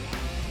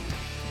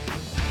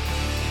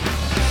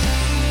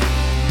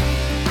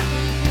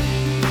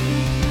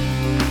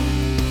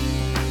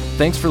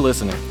 Thanks for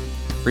listening.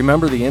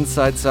 Remember, the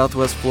Inside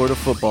Southwest Florida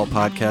Football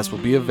Podcast will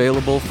be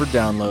available for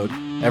download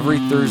every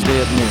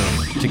Thursday at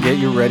noon to get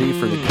you ready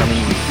for the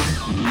coming week.